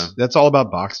have Pushmo. That's all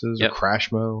about boxes. Yep. Or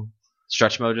Crash Mo.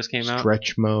 Stretch Mo just came out.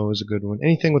 Stretch Mo is a good one.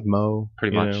 Anything with Mo.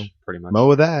 Pretty much. Mo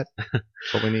with that.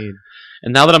 That's what we need.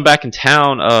 And now that I'm back in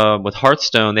town with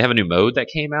Hearthstone, they have a new mode that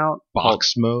came out.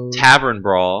 Box mode. Tavern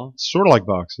Brawl. Sort of like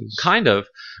boxes. Kind of.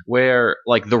 Where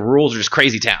like the rules are just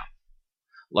crazy town.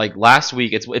 Like last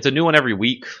week, it's a new one every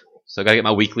week. So I gotta get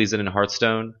my weeklies in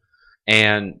Hearthstone.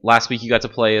 And last week you got to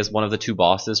play as one of the 2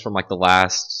 bosses from like the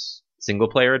last single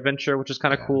player adventure, which is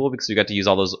kind of cool because you got to use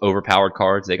all those overpowered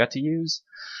cards they got to use.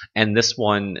 And this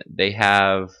one they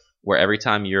have where every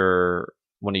time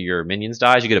one of your minions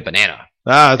dies, you get a banana.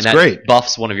 That's great.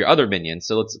 Buffs one of your other minions.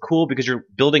 So it's cool because you're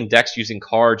building decks using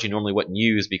cards you normally wouldn't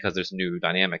use because there's new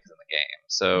dynamics in the game.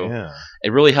 So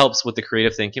it really helps with the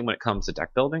creative thinking when it comes to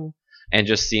deck building and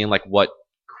just seeing like what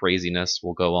craziness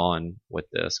will go on with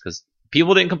this. Because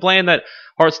people didn't complain that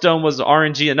Hearthstone was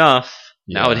RNG enough.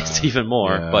 Now it's even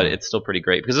more, but it's still pretty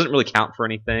great because it doesn't really count for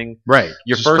anything. Right.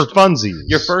 Just for funsies.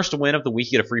 Your first win of the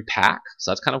week, you get a free pack,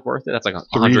 so that's kind of worth it. That's like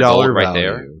 $100 gold right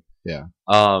there. Yeah.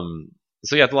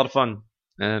 So yeah, it's a lot of fun,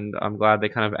 and I'm glad they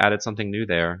kind of added something new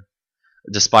there,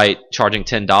 despite charging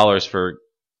 $10 for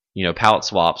palette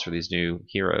swaps for these new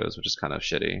heroes, which is kind of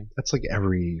shitty. That's like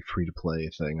every free-to-play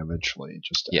thing eventually.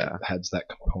 Just adds that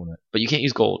component. But you can't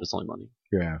use gold. It's only money.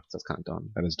 Yeah. So that's kind of dumb.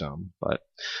 That is dumb. But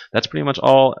that's pretty much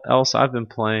all else I've been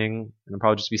playing. And I'll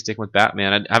probably just be sticking with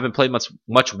Batman. I haven't played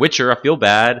much Witcher. I feel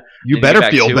bad. You better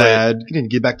feel bad. You need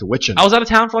to get back to witching. I was out of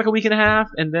town for like a week and a half,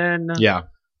 and then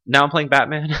now I'm playing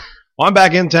Batman. Well, I'm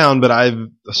back in town, but I have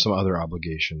some other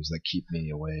obligations that keep me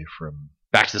away from...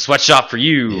 Back to the sweatshop for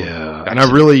you. Yeah, and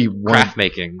I really craft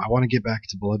making. I want to get back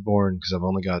to Bloodborne because I've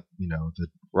only got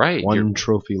the one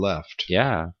trophy left.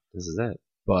 Yeah, this is it.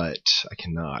 But I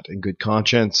cannot, in good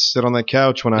conscience, sit on that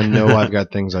couch when I know I've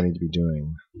got things I need to be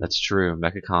doing. That's true.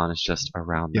 MechaCon is just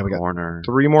around the corner.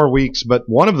 3 more weeks, but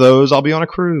one of those I'll be on a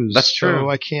cruise. That's true. So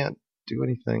I can't do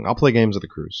anything. I'll play games at the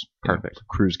cruise. Perfect.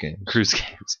 Cruise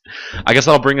games. I guess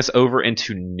that'll bring us over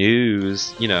into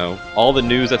news. All the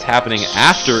news that's happening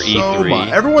after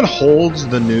E3. Everyone holds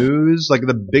the news. Like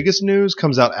the biggest news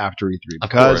comes out after E3.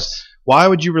 Because why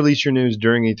would you release your news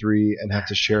during E3 and have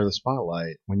to share the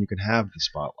spotlight when you can have the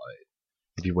spotlight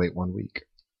if you wait 1 week?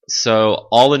 So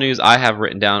all the news I have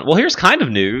written down. Well, here's kind of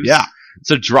news. Yeah.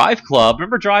 So Drive Club,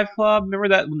 remember Drive Club? Remember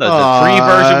that the free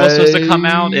version was supposed to come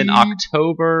out in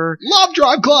October? Love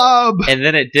Drive Club! And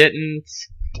then it didn't.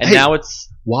 And now it's...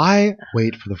 Why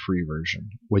wait for the free version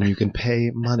when you can pay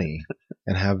money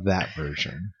and have that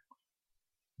version?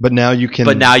 But now you can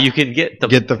get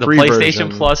the free PlayStation version.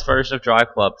 Plus version of Drive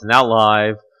Club. It's now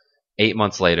live 8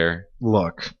 months later.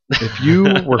 Look, if you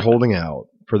were holding out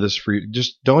for this free...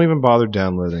 Just don't even bother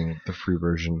downloading the free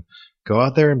version. Go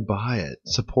out there and buy it.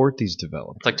 Support these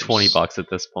developers. It's like $20 at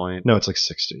this point. No, it's like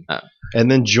 $60. Oh. And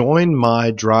then join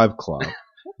my Drive Club.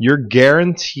 You're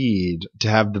guaranteed to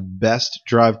have the best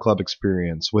Drive Club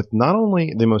experience with not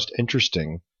only the most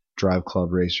interesting Drive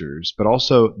Club racers, but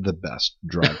also the best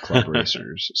Drive Club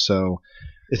racers. So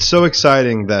it's so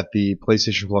exciting that the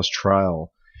PlayStation Plus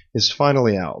trial is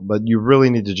finally out, but you really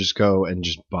need to just go and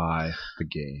just buy the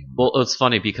game. Well, it's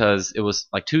funny because it was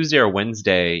like Tuesday or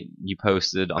Wednesday you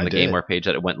posted on the GameWare page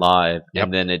that it went live,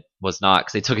 and then it was not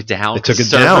because they took it down. They took it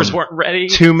servers down. Weren't ready.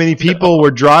 Too many people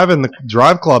were driving the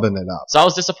Drive Clubbing it up. So I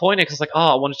was disappointed because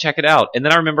I want to check it out, and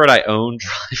then I remembered I own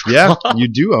Drive Club. Yeah, you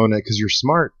do own it because you're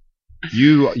smart.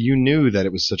 You knew that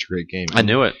it was such a great game. I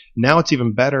knew it. Now it's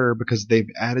even better because they've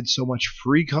added so much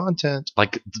free content.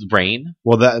 Like rain?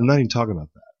 Well, I'm not even talking about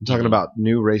that. I'm talking about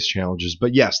new race challenges.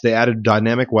 But yes, they added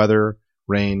dynamic weather,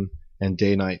 rain, and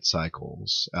day-night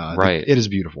cycles. Right. It is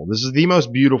beautiful. This is the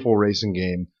most beautiful racing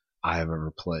game I have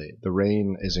ever played. The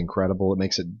rain is incredible. It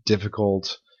makes it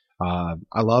difficult. I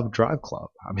love Drive Club.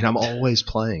 I mean, I'm always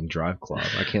playing Drive Club.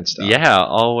 I can't stop. Yeah,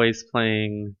 always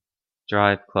playing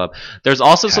Drive Club. There's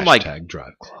also some like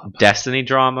Drive Club Destiny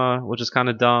drama, which is kind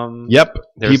of dumb. Yep.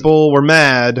 People were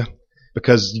mad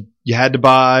because you had to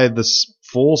buy this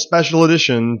full special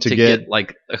edition to get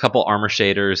like a couple armor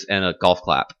shaders and a golf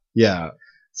clap. Yeah.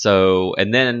 So,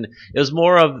 and then it was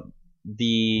more of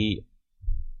the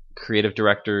creative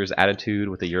director's attitude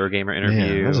with the Eurogamer interview.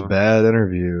 Man, that was a bad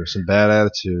interview. Some bad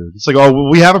attitude. It's like, oh,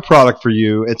 we have a product for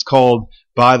you. It's called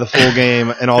buy the full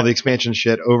game and all the expansion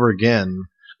shit over again.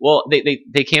 Well,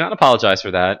 they came out and apologized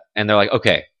for that, and they're like,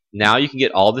 okay, now you can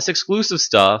get all this exclusive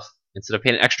stuff. Instead of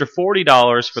paying an extra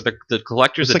 $40 for the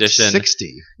collector's edition, $60.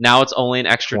 Now it's only an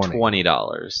extra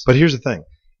 $20. But here's the thing: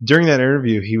 during that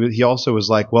interview, he also was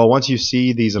like, "Well, once you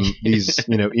see these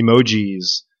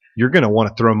emojis, you're gonna want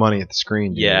to throw money at the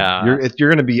screen. Dude. Yeah, you're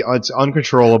gonna be it's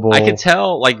uncontrollable." I can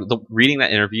tell, like reading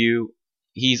that interview,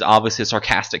 he's obviously a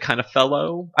sarcastic kind of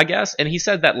fellow, I guess, and he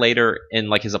said that later in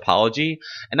like his apology,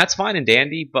 and that's fine and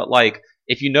dandy, but like.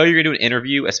 If you know you're going to do an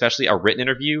interview, especially a written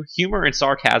interview, humor and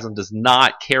sarcasm does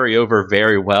not carry over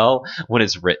very well when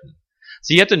it's written.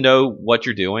 So you have to know what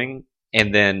you're doing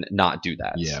and then not do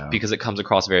that. Yeah. Because it comes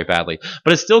across very badly.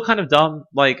 But it's still kind of dumb.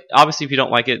 Like, obviously, if you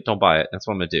don't like it, don't buy it. That's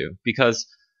what I'm going to do. Because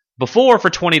before for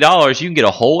 $20 you can get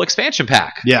a whole expansion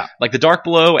pack. Yeah. Like the Dark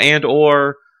Below and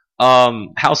or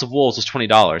House of Wolves was $20.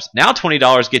 Now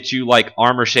 $20 gets you like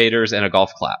armor shaders and a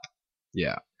golf clap.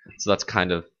 Yeah. So that's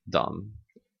kind of dumb.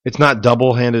 It's not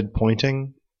double-handed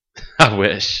pointing. I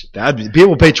wish.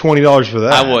 People pay $20 for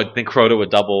that. I would think Crota would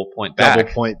double point back.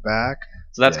 Double point back.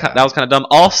 So that was kind of dumb.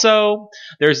 Also,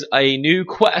 there's a new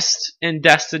quest in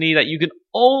Destiny that you can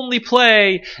only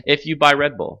play if you buy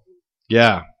Red Bull.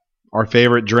 Yeah. Our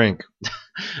favorite drink.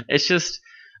 It's just,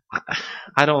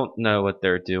 I don't know what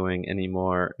they're doing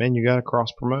anymore. Man, you got to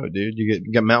cross promote, dude.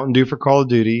 You got Mountain Dew for Call of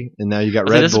Duty, and now you got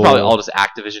Red Bull. This is probably all just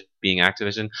Activision being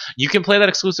Activision. You can play that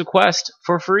exclusive quest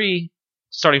for free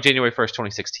starting January 1st,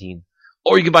 2016.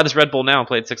 Or you can buy this Red Bull now and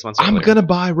play it 6 months earlier. I'm going to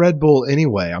buy Red Bull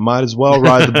anyway. I might as well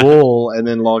ride the bull and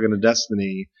then log into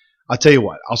Destiny. I'll tell you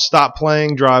what. I'll stop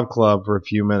playing Drive Club for a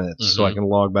few minutes so I can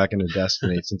log back into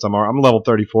Destiny. Since I'm level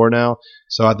 34 now,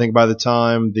 so I think by the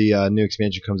time the new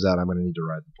expansion comes out, I'm going to need to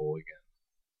ride the bull again.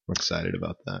 I'm excited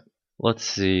about that. Let's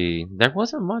see. There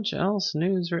wasn't much else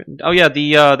news written. Oh yeah,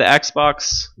 the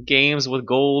Xbox games with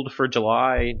gold for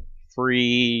July,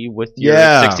 free with your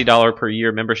 $60 per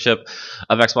year membership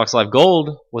of Xbox Live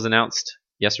Gold was announced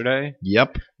yesterday.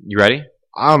 Yep. You ready?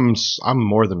 I'm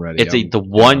more than ready. It's the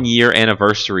 1 year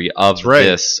anniversary of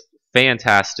this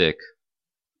fantastic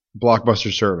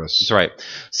blockbuster service. That's right.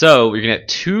 So you're gonna get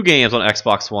 2 games on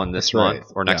Xbox One this month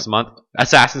or next month.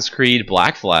 Assassin's Creed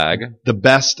Black Flag, the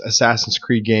best Assassin's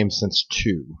Creed game since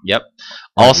 2. Yep.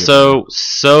 Also,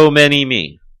 So Many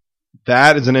Me.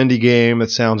 That is an indie game that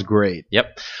sounds great.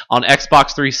 Yep. On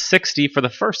Xbox 360 for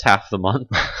the first half of the month,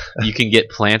 you can get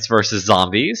Plants vs.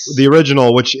 Zombies. The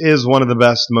original, which is one of the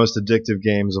best, most addictive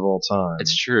games of all time.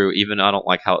 It's true, even I don't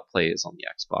like how it plays on the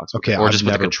Xbox. Okay, or just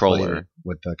with the controller.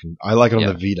 I like it on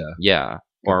the Vita. Yeah,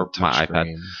 or my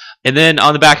iPad. And then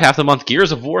on the back half of the month,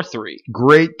 Gears of War 3.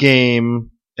 Great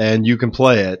game, and you can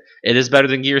play it. It is better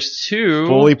than Gears 2.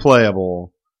 Fully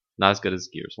playable. Not as good as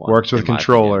Gears 1. Works with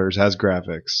controllers, has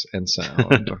graphics and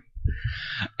sound.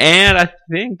 And I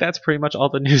think that's pretty much all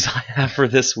the news I have for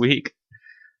this week.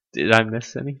 Did I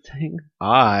miss anything?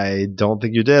 I don't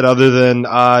think you did, other than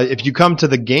if you come to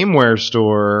the GameWare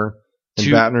store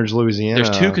in Baton Rouge, Louisiana.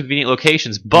 There's 2 convenient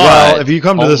locations, but if you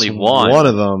come to only this one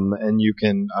of them and you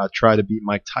can try to beat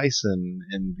Mike Tyson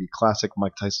in the classic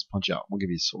Mike Tyson Punch-Out, we'll give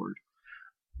you a sword.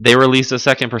 They released a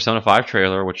second Persona 5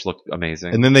 trailer, which looked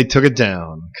amazing. And then they took it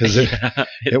down because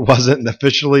it wasn't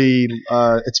officially...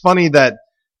 it's funny that,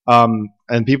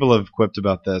 and people have quipped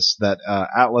about this, that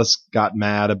Atlas got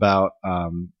mad about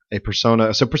a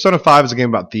Persona... So Persona 5 is a game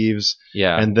about thieves.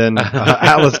 Yeah. And then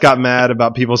Atlas got mad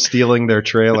about people stealing their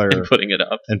trailer. And putting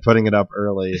it up.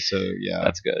 Early. So, yeah.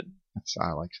 That's good.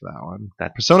 I liked that one.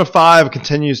 Persona 5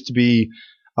 continues to be...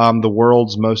 the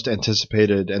world's most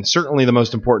anticipated and certainly the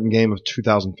most important game of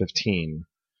 2015.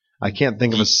 I can't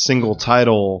think of a single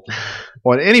title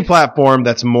on any platform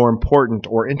that's more important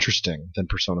or interesting than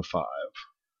Persona 5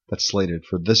 that's slated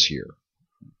for this year.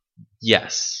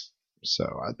 Yes. So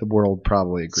the world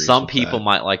probably agrees. Some people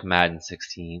might like Madden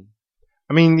 16.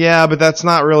 I mean, yeah, but that's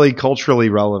not really culturally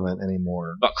relevant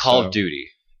anymore. But Call of Duty.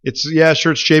 It's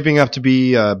shaping up to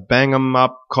be a bang 'em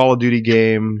up Call of Duty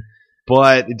game.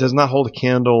 But it does not hold a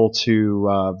candle to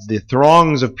the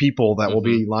throngs of people that will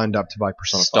be lined up to buy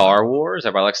Persona 5. Star Wars?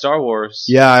 Everybody likes Star Wars.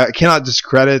 Yeah, I cannot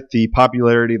discredit the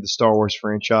popularity of the Star Wars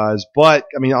franchise. But,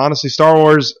 I mean, honestly, Star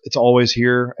Wars, it's always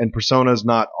here. And Persona is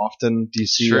not often do you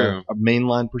see a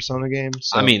mainline Persona game.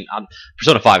 So. I mean,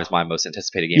 Persona 5 is my most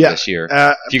anticipated game this year.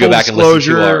 If you go back and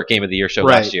listen to our Game of the Year show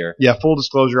last year. Yeah, full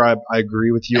disclosure, I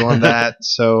agree with you on that.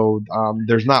 So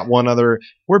there's not one other...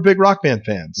 We're big Rock Band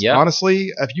fans. Yeah. Honestly,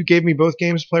 if you gave me both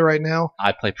games to play right now,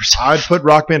 I'd play Persona. I'd put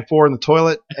Rock Band 4 in the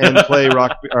toilet and play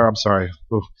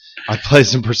I'd play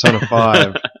some Persona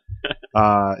 5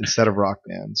 instead of Rock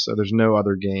Band. So there's no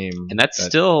other game. And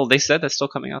they said that's still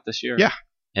coming out this year. Yeah.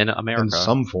 In America. In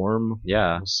some form.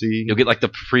 Yeah. We'll see. You'll get like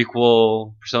the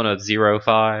prequel Persona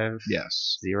 05.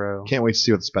 Yes. 0. Can't wait to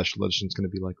see what the special edition is going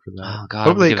to be like for that. Oh, God.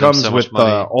 Hopefully it comes with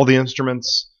all the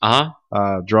instruments.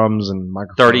 Drums and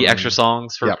microphones. 30 extra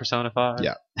songs for Persona 5.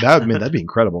 Yeah. That'd be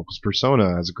incredible because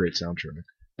Persona has a great soundtrack.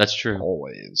 That's true.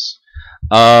 Always.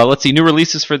 Let's see. New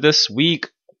releases for this week.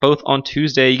 Both on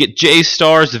Tuesday, you get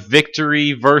J-Star's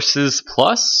Victory Versus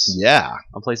Plus. Yeah.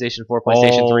 On PlayStation 4,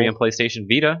 PlayStation 3, and PlayStation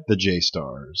Vita. The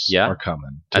J-Stars are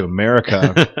coming to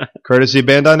America. Courtesy of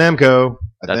Bandai Namco.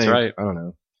 That's right. I don't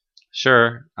know.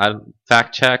 Sure.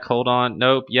 Fact check. Hold on.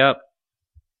 Nope. Yep.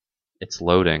 It's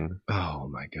loading. Oh,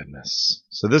 my goodness.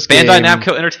 So this Bandai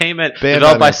Namco Entertainment,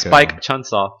 developed by Spike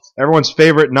Chunsoft. Everyone's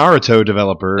favorite Naruto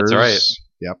developers. That's right.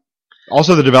 Yep.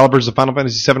 Also the developers of Final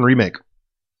Fantasy VII Remake.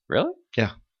 Really?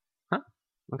 Yeah. Huh.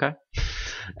 Okay.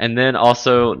 And then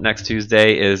also next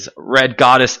Tuesday is Red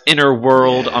Goddess Inner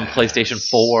World on PlayStation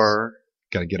 4.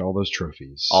 Got to get all those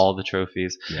trophies. All the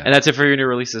trophies. Yeah. And that's it for your new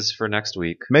releases for next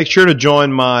week. Make sure to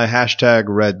join my hashtag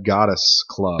Red Goddess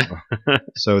Club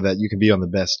so that you can be on the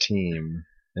best team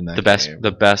in that game.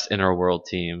 The best Inner World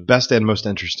team. Best and most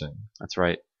interesting. That's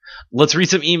right. Let's read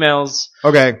some emails.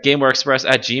 Okay.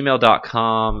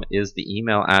 GamewareExpress@gmail.com is the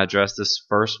email address. This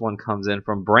first one comes in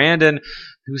from Brandon,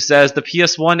 who says the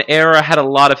PS1 era had a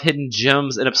lot of hidden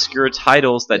gems and obscure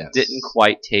titles that didn't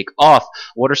quite take off.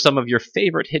 What are some of your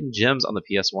favorite hidden gems on the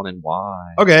PS1 and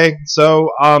why? Okay, so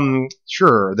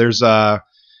sure. There's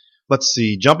let's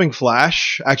see, Jumping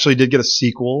Flash actually did get a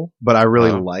sequel, but I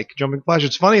really like Jumping Flash.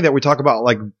 It's funny that we talk about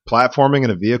like platforming in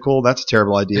a vehicle. That's a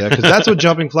terrible idea because that's what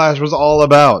Jumping Flash was all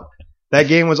about. That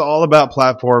game was all about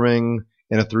platforming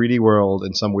in a 3D world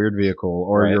in some weird vehicle,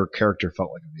 or your character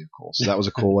felt like a vehicle. So that was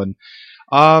a cool one.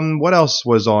 What else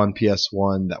was on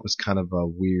PS1 that was kind of a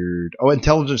weird? Oh,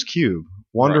 Intelligence Cube.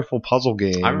 Wonderful puzzle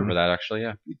game. I remember that actually,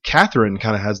 yeah. Catherine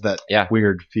kind of has that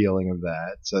weird feeling of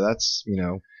that. So that's,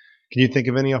 can you think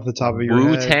of any off the top of your head?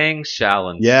 Wu-Tang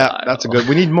Shaolin Yeah, style. That's a good.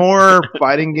 We need more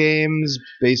fighting games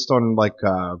based on like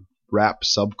rap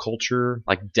subculture.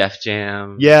 Like Def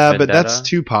Jam. Yeah, Vendetta. but that's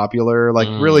too popular. Like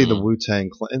really the Wu-Tang,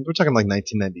 and we're talking like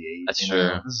 1998. That's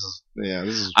true. This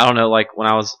is I don't know, like when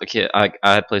I was a kid, I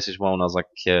had PlayStation 1 when I was like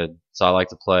a kid, so I like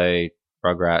to play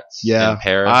Rugrats in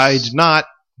Paris. I did not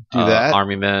do that.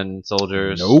 Army Men,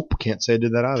 Soldiers. Nope, can't say I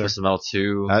did that either. Twisted Metal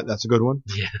 2. That's a good one.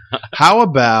 Yeah. How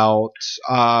about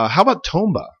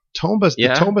Tomba? The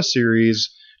Tomba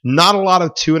series. Not a lot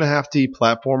of 2.5D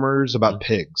platformers about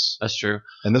pigs. That's true.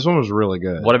 And this one was really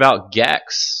good. What about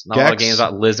Gex? Not a lot of games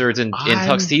about lizards and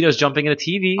tuxedos jumping into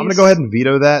TVs. I'm going to go ahead and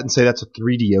veto that and say that's a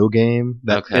 3DO game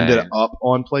that ended up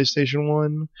on PlayStation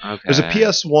 1. Okay. There's a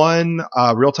PS1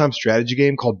 real-time strategy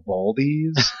game called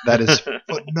Baldies that is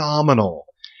phenomenal.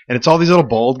 And it's all these little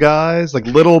bald guys, like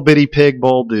little bitty pig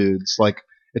bald dudes. Like,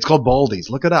 it's called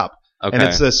Baldies. Look it up. Okay. And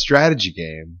it's a strategy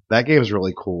game. That game is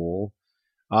really cool.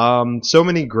 So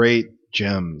many great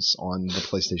gems on the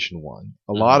PlayStation 1.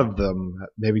 A lot of them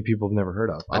maybe people have never heard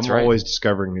of. I'm always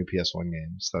discovering new PS1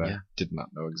 games that I did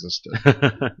not know existed.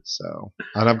 So,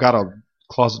 and I've got a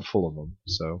closet full of them.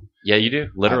 So yeah, you do.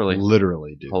 Literally. I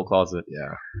literally do. Whole closet.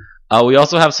 Yeah. We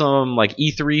also have some like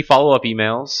E3 follow-up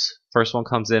emails. First one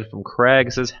comes in from Craig.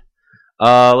 It says,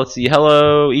 let's see.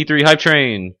 Hello, E3 Hype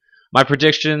Train. My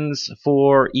predictions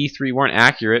for E3 weren't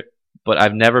accurate, but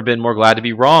I've never been more glad to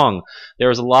be wrong. There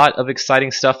was a lot of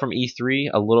exciting stuff from E3,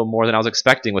 a little more than I was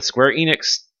expecting, with Square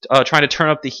Enix trying to turn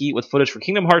up the heat with footage for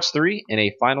Kingdom Hearts 3 and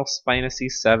a Final Fantasy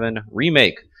VII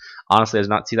remake. Honestly, I did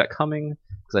not see that coming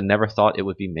because I never thought it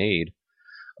would be made.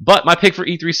 But my pick for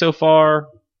E3 so far...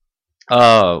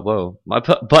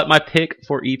 my pick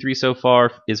for E3 so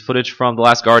far is footage from The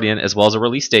Last Guardian as well as a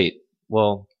release date.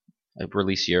 Well...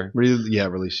 release year.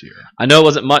 Release year. I know it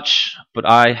wasn't much, but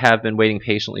I have been waiting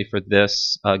patiently for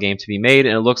this game to be made,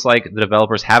 and it looks like the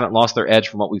developers haven't lost their edge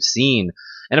from what we've seen.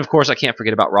 And of course, I can't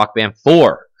forget about Rock Band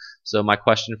 4. So my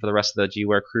question for the rest of the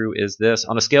GWare crew is this.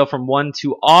 On a scale from 1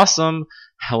 to awesome,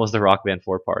 how was the Rock Band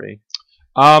 4 party?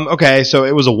 Okay, so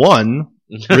it was a 1.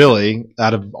 Really,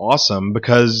 out of awesome,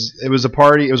 because it was a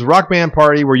Rock Band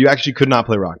party where you actually could not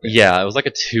play Rock Band. Yeah, it was like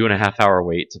a 2.5 hour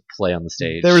wait to play on the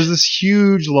stage. There was this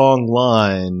huge long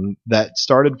line that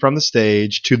started from the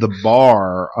stage to the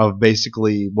bar of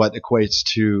basically what equates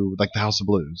to like the House of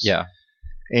Blues. Yeah.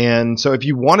 And so if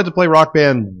you wanted to play Rock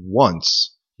Band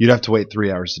once, you'd have to wait 3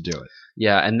 hours to do it.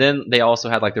 Yeah, and then they also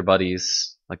had like their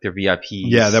buddies, like their VIPs.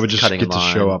 Yeah, that would just get to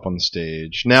show up on the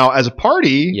stage. Now, as a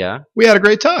party, we had a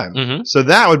great time. Mm-hmm. So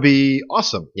that would be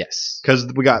awesome. Yes. Because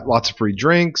we got lots of free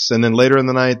drinks, and then later in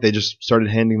the night, they just started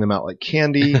handing them out like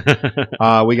candy.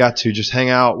 We got to just hang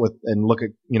out with and look at,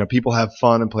 people have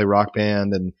fun and play Rock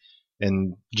Band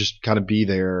and just kind of be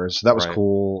there. So that was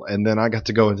cool. And then I got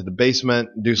to go into the basement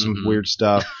and do some weird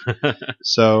stuff.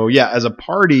 So yeah, as a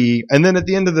party. And then at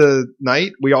the end of the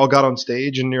night, we all got on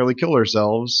stage and nearly killed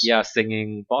ourselves. Yeah,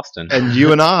 singing Boston. And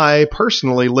you and I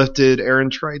personally lifted Aaron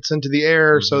Treitz into the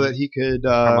air so that he could...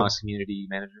 Harmonix community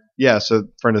manager. Yeah, so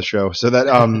friend of the show. So that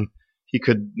he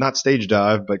could not stage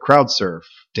dive, but crowd surf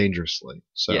dangerously.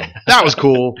 So that was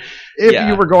cool. If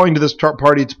you were going to this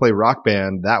party to play Rock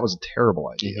Band, that was a terrible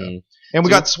idea. Mm-hmm. And we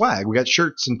got swag. We got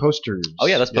shirts and posters. Oh,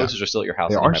 yeah, those posters are still at your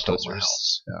house. They are still at my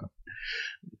house. Yeah.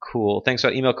 Cool. Thanks for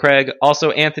that email, Craig.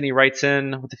 Also, Anthony writes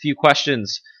in with a few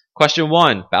questions. Question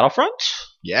 1, Battlefront?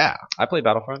 Yeah. I played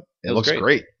Battlefront. It looks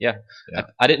great. Yeah.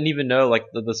 I didn't even know like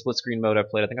the split screen mode I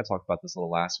played. I think I talked about this a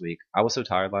little last week. I was so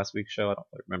tired last week's show. I don't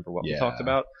remember what we talked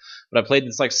about. But I played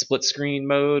this like split screen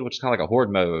mode, which is kind of like a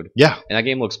horde mode. Yeah. And that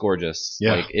game looks gorgeous.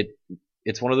 Yeah. Like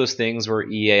it's one of those things where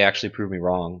EA actually proved me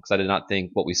wrong because I did not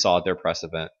think what we saw at their press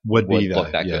event would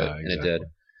look that good, and it did.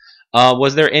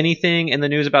 Was there anything in the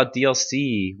news about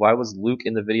DLC? Why was Luke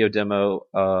in the video demo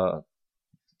the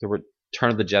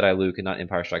Return of the Jedi Luke and not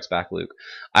Empire Strikes Back Luke?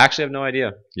 I actually have no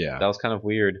idea. Yeah. That was kind of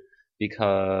weird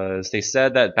because they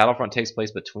said that Battlefront takes place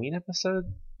between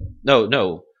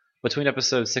between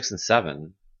episodes 6 and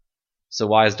 7. So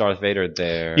why is Darth Vader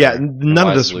there? Yeah, none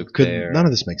of this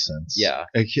makes sense. Yeah,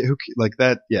 like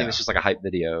that. Yeah, I think it's just like a hype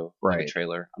video, right? Like a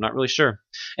trailer. I'm not really sure.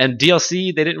 And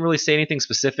DLC, they didn't really say anything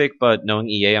specific, but knowing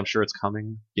EA, I'm sure it's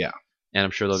coming. Yeah, and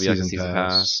I'm sure there'll be like a season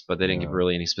pass, but they didn't give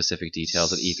really any specific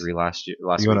details at E3 last week.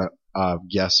 You want to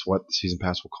guess what the season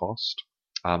pass will cost?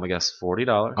 I guess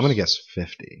 $40. I'm gonna guess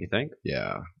 $50. You think?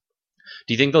 Yeah.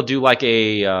 Do you think they'll do like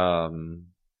a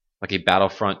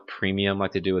Battlefront premium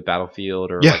like they do with Battlefield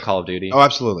or like Call of Duty? Oh,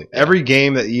 absolutely. Yeah. Every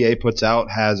game that EA puts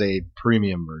out has a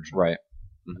premium version. Right.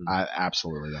 Mm-hmm.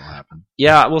 Absolutely, that'll happen.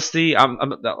 Yeah, we'll see. I'm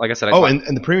like I said.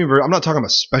 And the premium version. I'm not talking about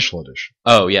special edition.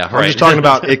 Oh yeah, right. I'm just talking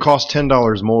about it costs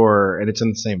 $10 more and it's in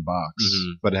the same box,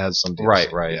 but it has some. Right.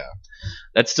 Yeah.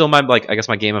 That's still my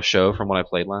my game of show from what I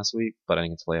played last week, but I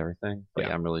didn't get to play everything. But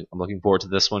I'm looking forward to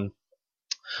this one.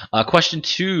 Question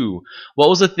 2: what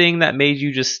was the thing that made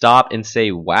you just stop and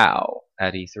say "wow"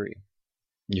 at E3?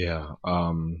 Yeah.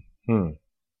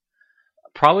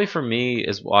 Probably for me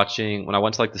is watching when I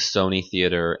went to like the Sony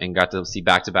theater and got to see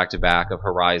back to back of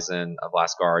Horizon, of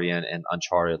Last Guardian, and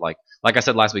Uncharted. Like I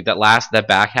said last week, that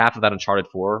back half of that Uncharted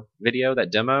 4 video,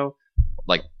 that demo,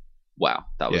 like wow,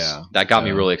 that got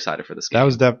me really excited for this game.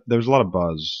 There was a lot of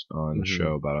buzz on the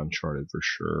show about Uncharted for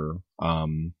sure.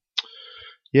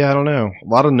 Yeah, I don't know. A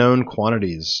lot of known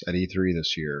quantities at E3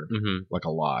 this year, like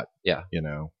a lot. Yeah, you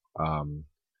know.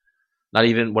 Not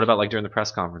even. What about like during the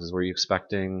press conferences? Were you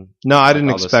expecting? No, I didn't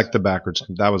expect the backwards.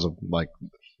 That was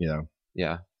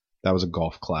Yeah. That was a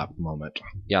golf clap moment.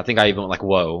 Yeah, I think I even went like,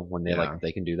 "Whoa!" when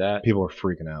they can do that. People were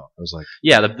freaking out. I was like,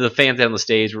 yeah, the fans on the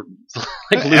stage were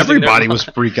like everybody was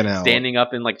freaking out, standing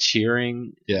up and like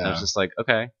cheering. Yeah, and I was just like,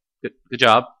 okay, good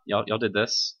job, y'all did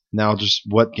this. Now, just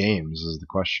what games is the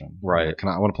question, right?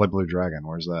 I want to play Blue Dragon.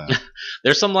 Where's that?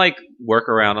 There's some like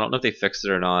workaround. I don't know if they fixed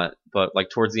it or not, but like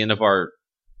towards the end of our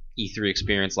E3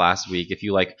 experience last week, if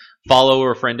you like follow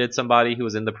or friended somebody who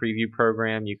was in the preview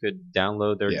program, you could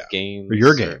download their games. Or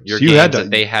your games. Your games that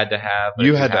they had to have.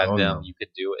 You had to own them. You could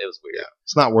do it. It was weird. Yeah.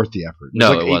 It's not worth the effort.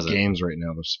 There's it wasn't. 8 games right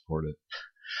now to support it.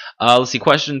 Let's see.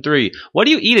 Question 3. What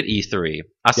do you eat at E3?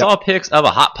 I saw pics of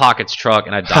a Hot Pockets truck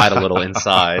and I died a little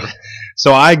inside.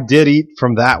 So I did eat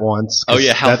from that once. Oh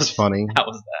yeah, that's funny. How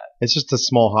was that? It's just a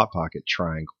small Hot Pocket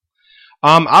triangle.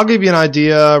 I'll give you an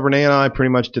idea. Renee and I pretty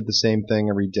much did the same thing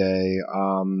every day.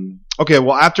 Okay,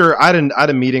 well, after I had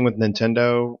a meeting with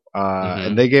Nintendo,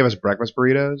 and they gave us breakfast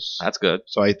burritos. That's good.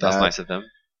 So I ate that. That's nice of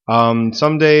them.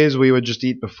 Some days we would just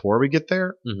eat before we get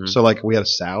there. So like we had a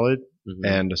salad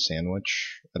and a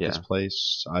sandwich at this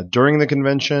place. During the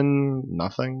convention,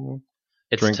 nothing.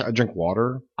 I drink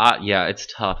water. Yeah, it's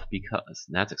tough because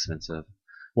that's expensive.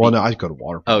 Well, no, I go to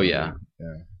water. Oh yeah.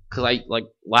 Because I like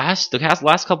last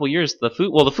couple of years, the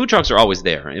food trucks are always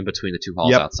there in between the two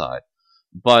halls outside.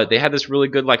 But they had this really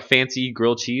good like fancy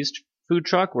grilled cheese food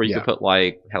truck where you could put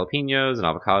like jalapenos and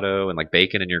avocado and like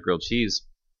bacon in your grilled cheese,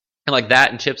 and like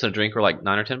that and chips and a drink were like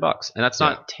 $9 or $10, and that's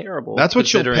not terrible. That's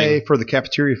what you'll pay for the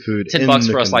cafeteria food. $10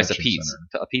 for a slice of pizza.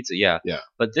 A pizza, yeah. Yeah.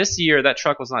 But this year that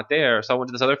truck was not there, so I went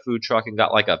to this other food truck and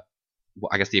got like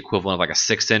I guess the equivalent of like a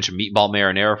 6-inch meatball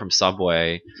marinara from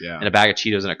Subway, and a bag of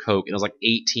Cheetos and a Coke, and it was like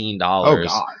 $18. Oh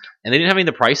God! And they didn't have any of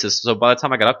the prices, so by the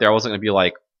time I got up there, I wasn't gonna be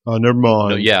like, oh, never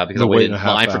mind. No, yeah, because I waited in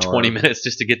line for 20 minutes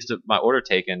just to get to my order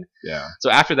taken. Yeah. So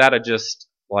after that, I just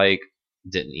like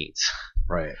didn't eat.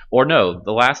 Right. Or no,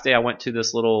 the last day I went to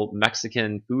this little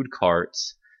Mexican food cart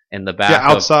in the back. Yeah,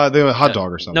 outside, they have a hot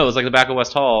dog or something. No, it was like the back of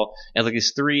West Hall, and it was like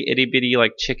these 3 itty bitty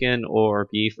like chicken or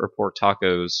beef or pork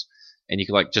tacos. And you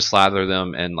could like just slather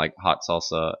them in like hot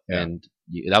salsa, and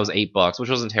that was $8, which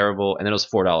wasn't terrible. And then it was $4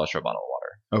 for a bottle of water.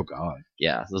 Oh God!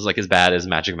 Yeah, so it was like as bad as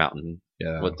Magic Mountain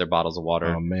with their bottles of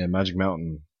water. Oh man, Magic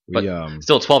Mountain. But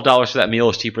still, $12 for that meal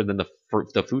is cheaper than the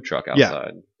food truck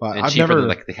outside. Yeah, but and cheaper than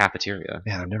like the cafeteria.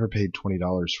 Yeah, I've never paid $20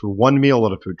 for one meal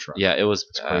at a food truck. Yeah, it was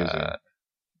crazy.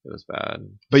 It was bad.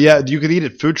 But yeah, you could eat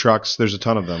at food trucks. There's a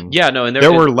ton of them. Yeah, no, and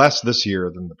there were less this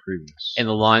year than the previous. And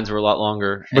the lines were a lot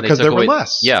longer. Because there were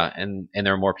less. Yeah, and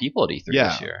there were more people at E3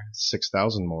 this year.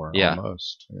 6,000 more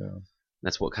almost. Yeah.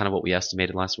 That's what we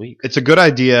estimated last week. It's a good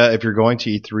idea if you're going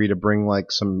to E3 to bring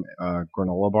like some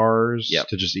granola bars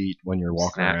to just eat when you're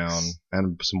walking around,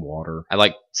 and some water. I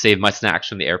like save my snacks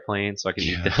from the airplane so I can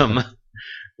eat them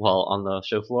while on the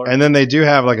show floor. And then they do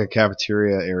have like a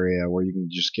cafeteria area where you can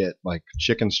just get like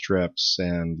chicken strips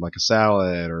and like a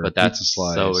salad or a pizza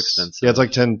slice. So expensive. Yeah, it's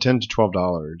like $10 to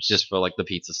 $12 just for like the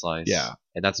pizza slice. Yeah,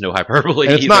 and that's no hyperbole.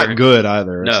 And it's not good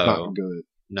either. No, it's not good.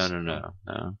 No.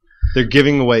 They're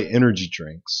giving away energy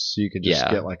drinks, so you could just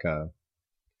get like a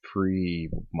free,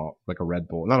 like a Red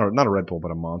Bull, not a Red Bull,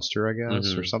 but a Monster, I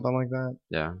guess, or something like that.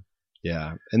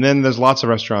 Yeah. And then there's lots of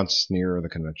restaurants near the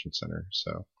convention center.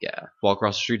 So walk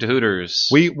across the street to Hooters.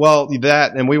 We went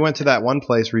to that one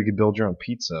place where you could build your own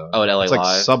pizza. Oh, at LA it's Live.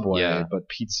 Like Subway, but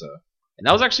pizza. And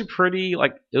that was actually pretty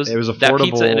like it was affordable. That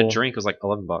pizza and a drink was like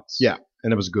 $11. Yeah.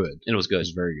 And it was good. It was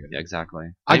very good. Yeah, exactly.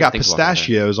 I got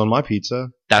pistachios on my pizza.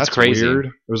 That's crazy. Weird.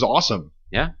 It was awesome.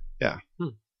 Yeah? Yeah.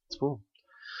 That's cool.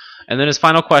 And then his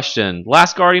final question.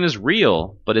 Last Guardian is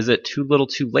real, but is it too little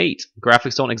too late?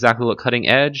 Graphics don't exactly look cutting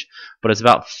edge, but it's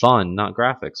about fun, not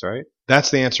graphics, right?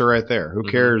 That's the answer right there. Who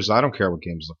cares? I don't care what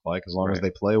games look like as long as they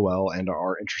play well and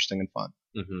are interesting and fun.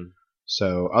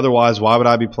 So otherwise, why would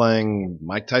I be playing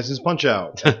Mike Tyson's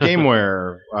Punch-Out at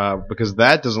GameWare? Because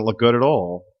that doesn't look good at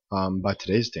all. By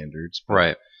today's standards.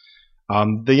 Right.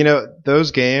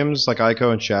 Those games like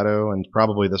Ico and Shadow, and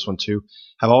probably this one too,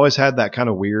 have always had that kind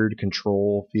of weird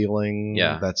control feeling.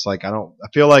 Yeah. That's like, I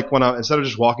feel like instead of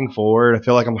just walking forward, I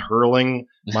feel like I'm hurling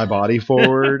my body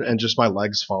forward and just my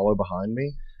legs follow behind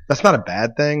me. That's not a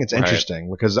bad thing. It's interesting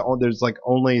because there's like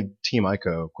only Team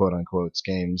Ico, quote unquote,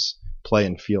 games play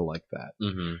and feel like that.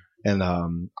 And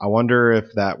I wonder if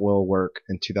that will work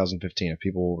in 2015, if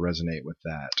people will resonate with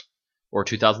that. Or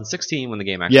 2016 when the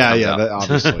game actually comes out.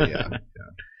 Obviously,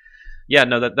 Yeah,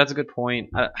 no, that's a good point.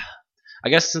 I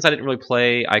guess since I didn't really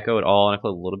play Ico at all, and I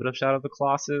played a little bit of Shadow of the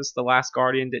Colossus, The Last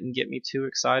Guardian didn't get me too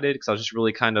excited because I was just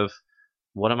really kind of,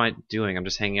 what am I doing? I'm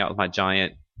just hanging out with my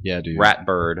giant rat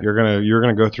bird. You're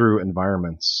gonna go through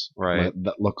environments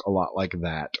that look a lot like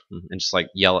that, and just like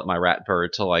yell at my rat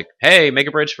bird to like, hey, make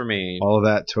a bridge for me. All of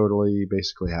that totally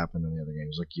basically happened in the other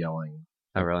games, like yelling.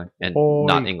 Oh, really? And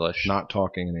not English. Not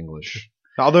talking in English.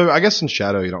 Although, I guess in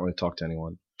Shadow, you don't really talk to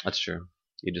anyone. That's true.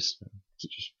 You just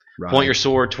point your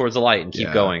sword towards the light and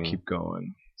keep going. Keep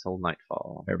going. Till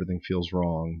nightfall. Everything feels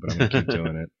wrong, but I'm going to keep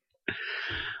doing it.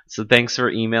 So thanks for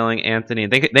emailing, Anthony.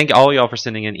 And thank all y'all for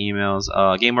sending in emails.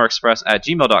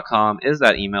 GameWareExpress@gmail.com is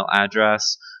that email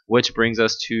address, which brings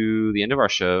us to the end of our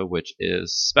show, which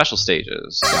is Special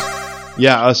Stages.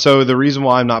 Yeah, so the reason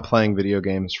why I'm not playing video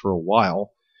games for a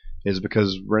while is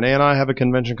because Renee and I have a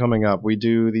convention coming up. We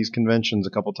do these conventions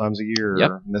a couple times a year,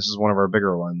 and this is one of our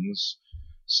bigger ones.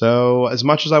 So as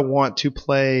much as I want to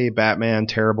play Batman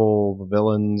Terrible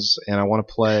Villains, and I want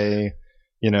to play,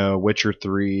 Witcher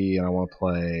 3, and I want to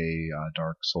play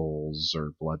Dark Souls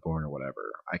or Bloodborne or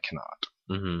whatever, I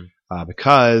cannot.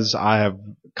 Because I have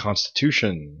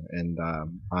Constitution, and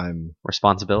I'm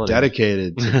responsibility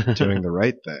dedicated to doing the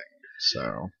right thing.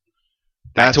 So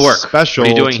back to work. Special.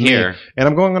 What are you doing here? And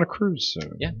I'm going on a cruise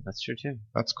soon. Yeah, that's true too.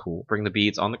 That's cool. Bring the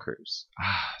beads on the cruise.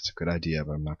 It's a good idea,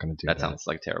 but I'm not going to do that. That sounds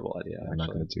like a terrible idea. I'm not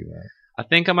going to do that. I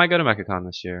think I might go to MechaCon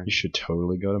this year. You should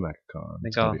totally go to MechaCon.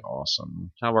 It's going to be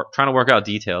awesome. Trying to work out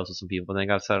details with some people. I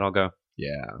think I've said I'll go.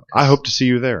 Yeah. I hope to see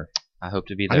you there. I hope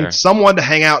to be there. I need someone to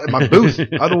hang out at my booth.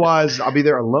 Otherwise, I'll be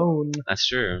there alone. That's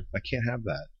true. I can't have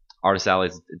that. Artist Alley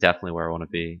is definitely where I want to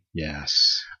be.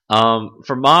 Yes.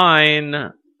 For mine,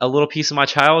 a little piece of my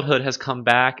childhood has come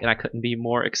back, and I couldn't be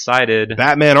more excited.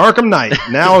 Batman Arkham Knight,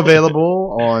 now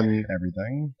available on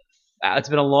everything. It's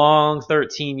been a long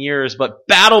 13 years, but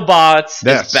BattleBots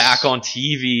is back on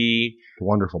TV.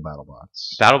 Wonderful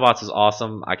BattleBots. BattleBots is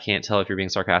awesome. I can't tell if you're being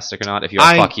sarcastic or not. If you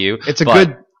are, fuck you. It's a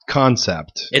good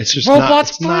concept. It's just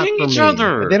robots fighting each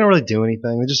other. They don't really do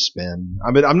anything. They just spin.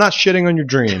 I mean, I'm not shitting on your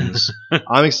dreams.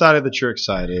 I'm excited that you're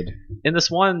excited. In this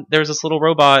one, there's this little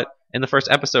robot in the first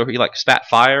episode where he like spat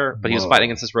fire, but he was fighting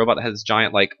against this robot that has this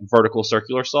giant like vertical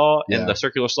circular saw, and the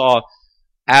circular saw,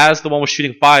 as the one was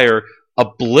shooting fire,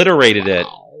 obliterated it,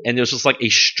 and it was just like a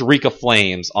streak of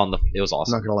flames on the. It was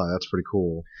awesome. I'm not gonna lie, that's pretty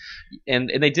cool.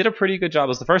 And they did a pretty good job. It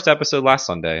was the first episode last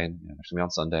Sunday, and actually on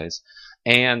Sundays,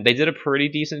 and they did a pretty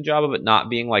decent job of it not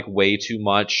being like way too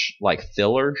much like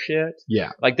filler shit.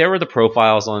 Yeah, like there were the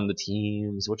profiles on the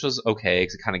teams, which was okay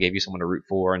because it kind of gave you someone to root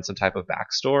for and some type of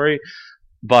backstory.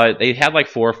 But they had like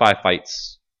 4 or 5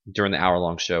 fights during the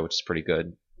hour-long show, which is pretty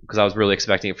good. Because I was really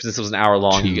expecting it. Since it was an hour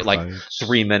long, you get like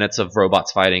 3 minutes of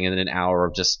robots fighting and then an hour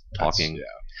of just talking.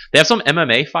 They have some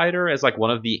MMA fighter as like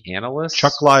one of the analysts.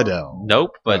 Chuck Liddell.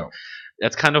 Nope, but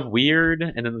that's kind of weird.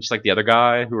 And then just like the other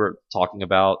guy who are talking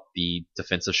about the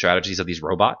defensive strategies of these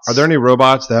robots. Are there any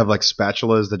robots that have like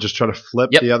spatulas that just try to flip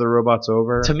the other robots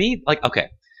over? To me, like, okay,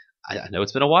 I know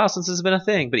it's been a while since this has been a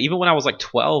thing, but even when I was like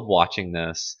 12 watching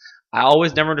this, I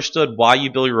always never understood why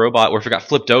you build your robot where if it got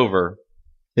flipped over,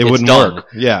 it wouldn't work.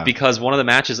 Yeah. Because one of the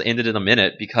matches ended in a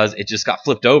minute because it just got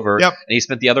flipped over. Yep. And he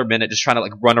spent the other minute just trying to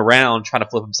like run around, trying to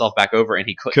flip himself back over, and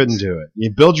he couldn't do it.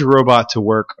 You build your robot to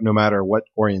work no matter what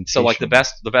orientation. So like the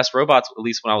best robots, at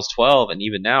least when I was 12 and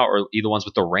even now, are either ones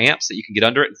with the ramps that you can get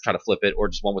under it and try to flip it, or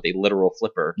just one with a literal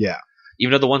flipper. Yeah.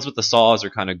 Even though the ones with the saws are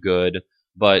kind of good,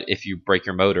 but if you break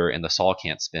your motor and the saw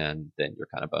can't spin, then you're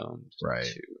kind of boned. Right.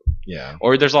 Too. Yeah.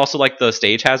 Or there's also like the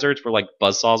stage hazards where like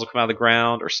buzzsaws will come out of the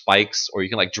ground, or spikes, or you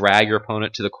can like drag your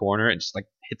opponent to the corner and just like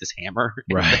hit this hammer.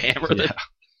 Right.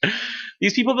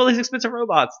 These people build these expensive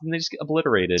robots and they just get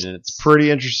obliterated, and it's pretty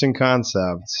interesting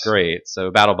concept. It's great.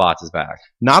 So BattleBots is back.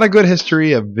 Not a good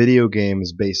history of video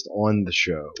games based on the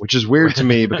show, which is weird to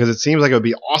me because it seems like it would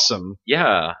be awesome.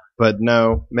 Yeah. But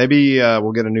no, maybe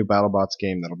we'll get a new BattleBots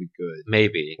game that'll be good.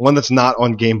 Maybe. One that's not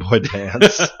on Game Boy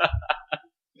Advance.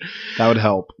 That would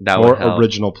help.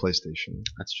 Original PlayStation.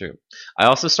 That's true. I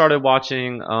also started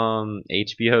watching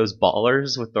HBO's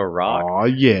Ballers with The Rock. Oh,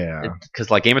 yeah.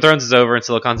 Because like Game of Thrones is over and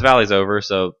Silicon Valley's over,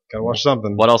 so gotta watch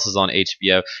something. What else is on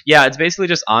HBO? Yeah, it's basically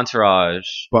just Entourage,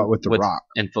 but with The Rock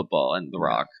and football and The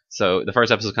Rock. So the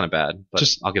first episode is kind of bad, but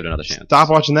I'll give it another chance. Stop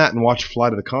watching that and watch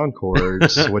Flight of the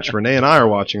Conchords, which Renee and I are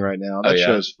watching right now. That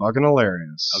show's fucking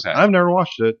hilarious. Okay. I've never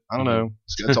watched it. I don't know.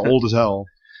 It's old as hell.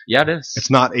 Yeah, it is.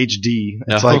 It's not HD.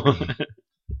 It's like,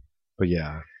 but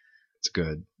yeah, it's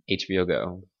good. HBO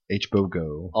Go. HBO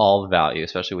Go. All the value,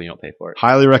 especially when you don't pay for it.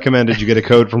 Highly recommended you get a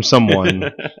code from someone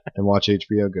and watch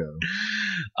HBO Go.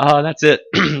 That's it.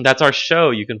 That's our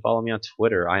show. You can follow me on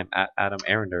Twitter. I am at Adam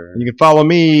Arender. You can follow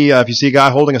me if you see a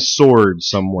guy holding a sword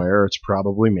somewhere. It's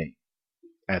probably me.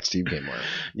 At Steve Gameware.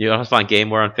 You can also find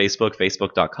Gameware on Facebook,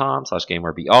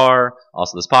 facebook.com/GamewareBR.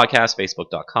 Also this podcast,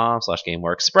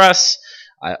 facebook.com/GamewareExpress.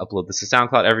 I upload this to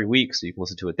SoundCloud every week, so you can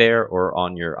listen to it there, or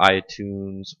on your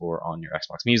iTunes, or on your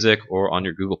Xbox Music, or on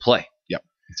your Google Play. Yep,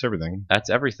 that's everything.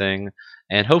 That's everything.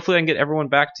 And hopefully I can get everyone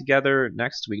back together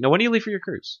next week. Now, when do you leave for your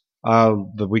cruise?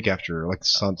 The week after, like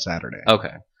on Saturday.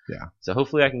 Okay. Yeah. So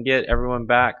hopefully I can get everyone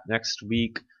back next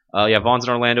week. Yeah, Vaughn's in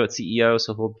Orlando at CEO,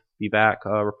 so he'll be back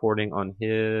reporting on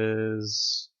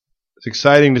his... It's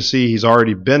exciting to see he's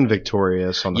already been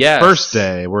victorious on the first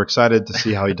day. We're excited to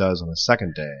see how he does on the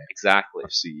second day. Exactly.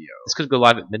 Of CEO. This could go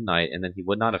live at midnight, and then he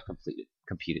would not have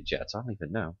competed yet, so I don't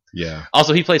even know. Yeah.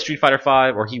 Also, he played Street Fighter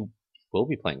V, or he will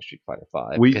be playing Street Fighter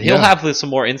V. He'll have some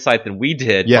more insight than we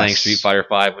did playing Street Fighter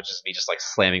V, which is me just like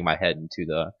slamming my head into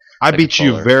the I beat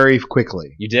controller. You very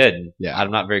quickly. You did. Yeah.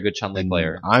 I'm not a very good Chun-Li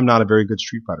player. I'm not a very good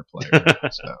Street Fighter player.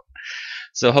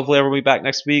 So hopefully everyone will be back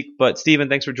next week. But Steven,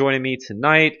 thanks for joining me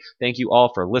tonight. Thank you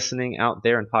all for listening out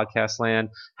there in podcast land.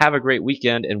 Have a great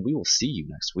weekend, and we will see you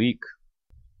next week.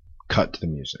 Cut to the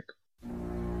music.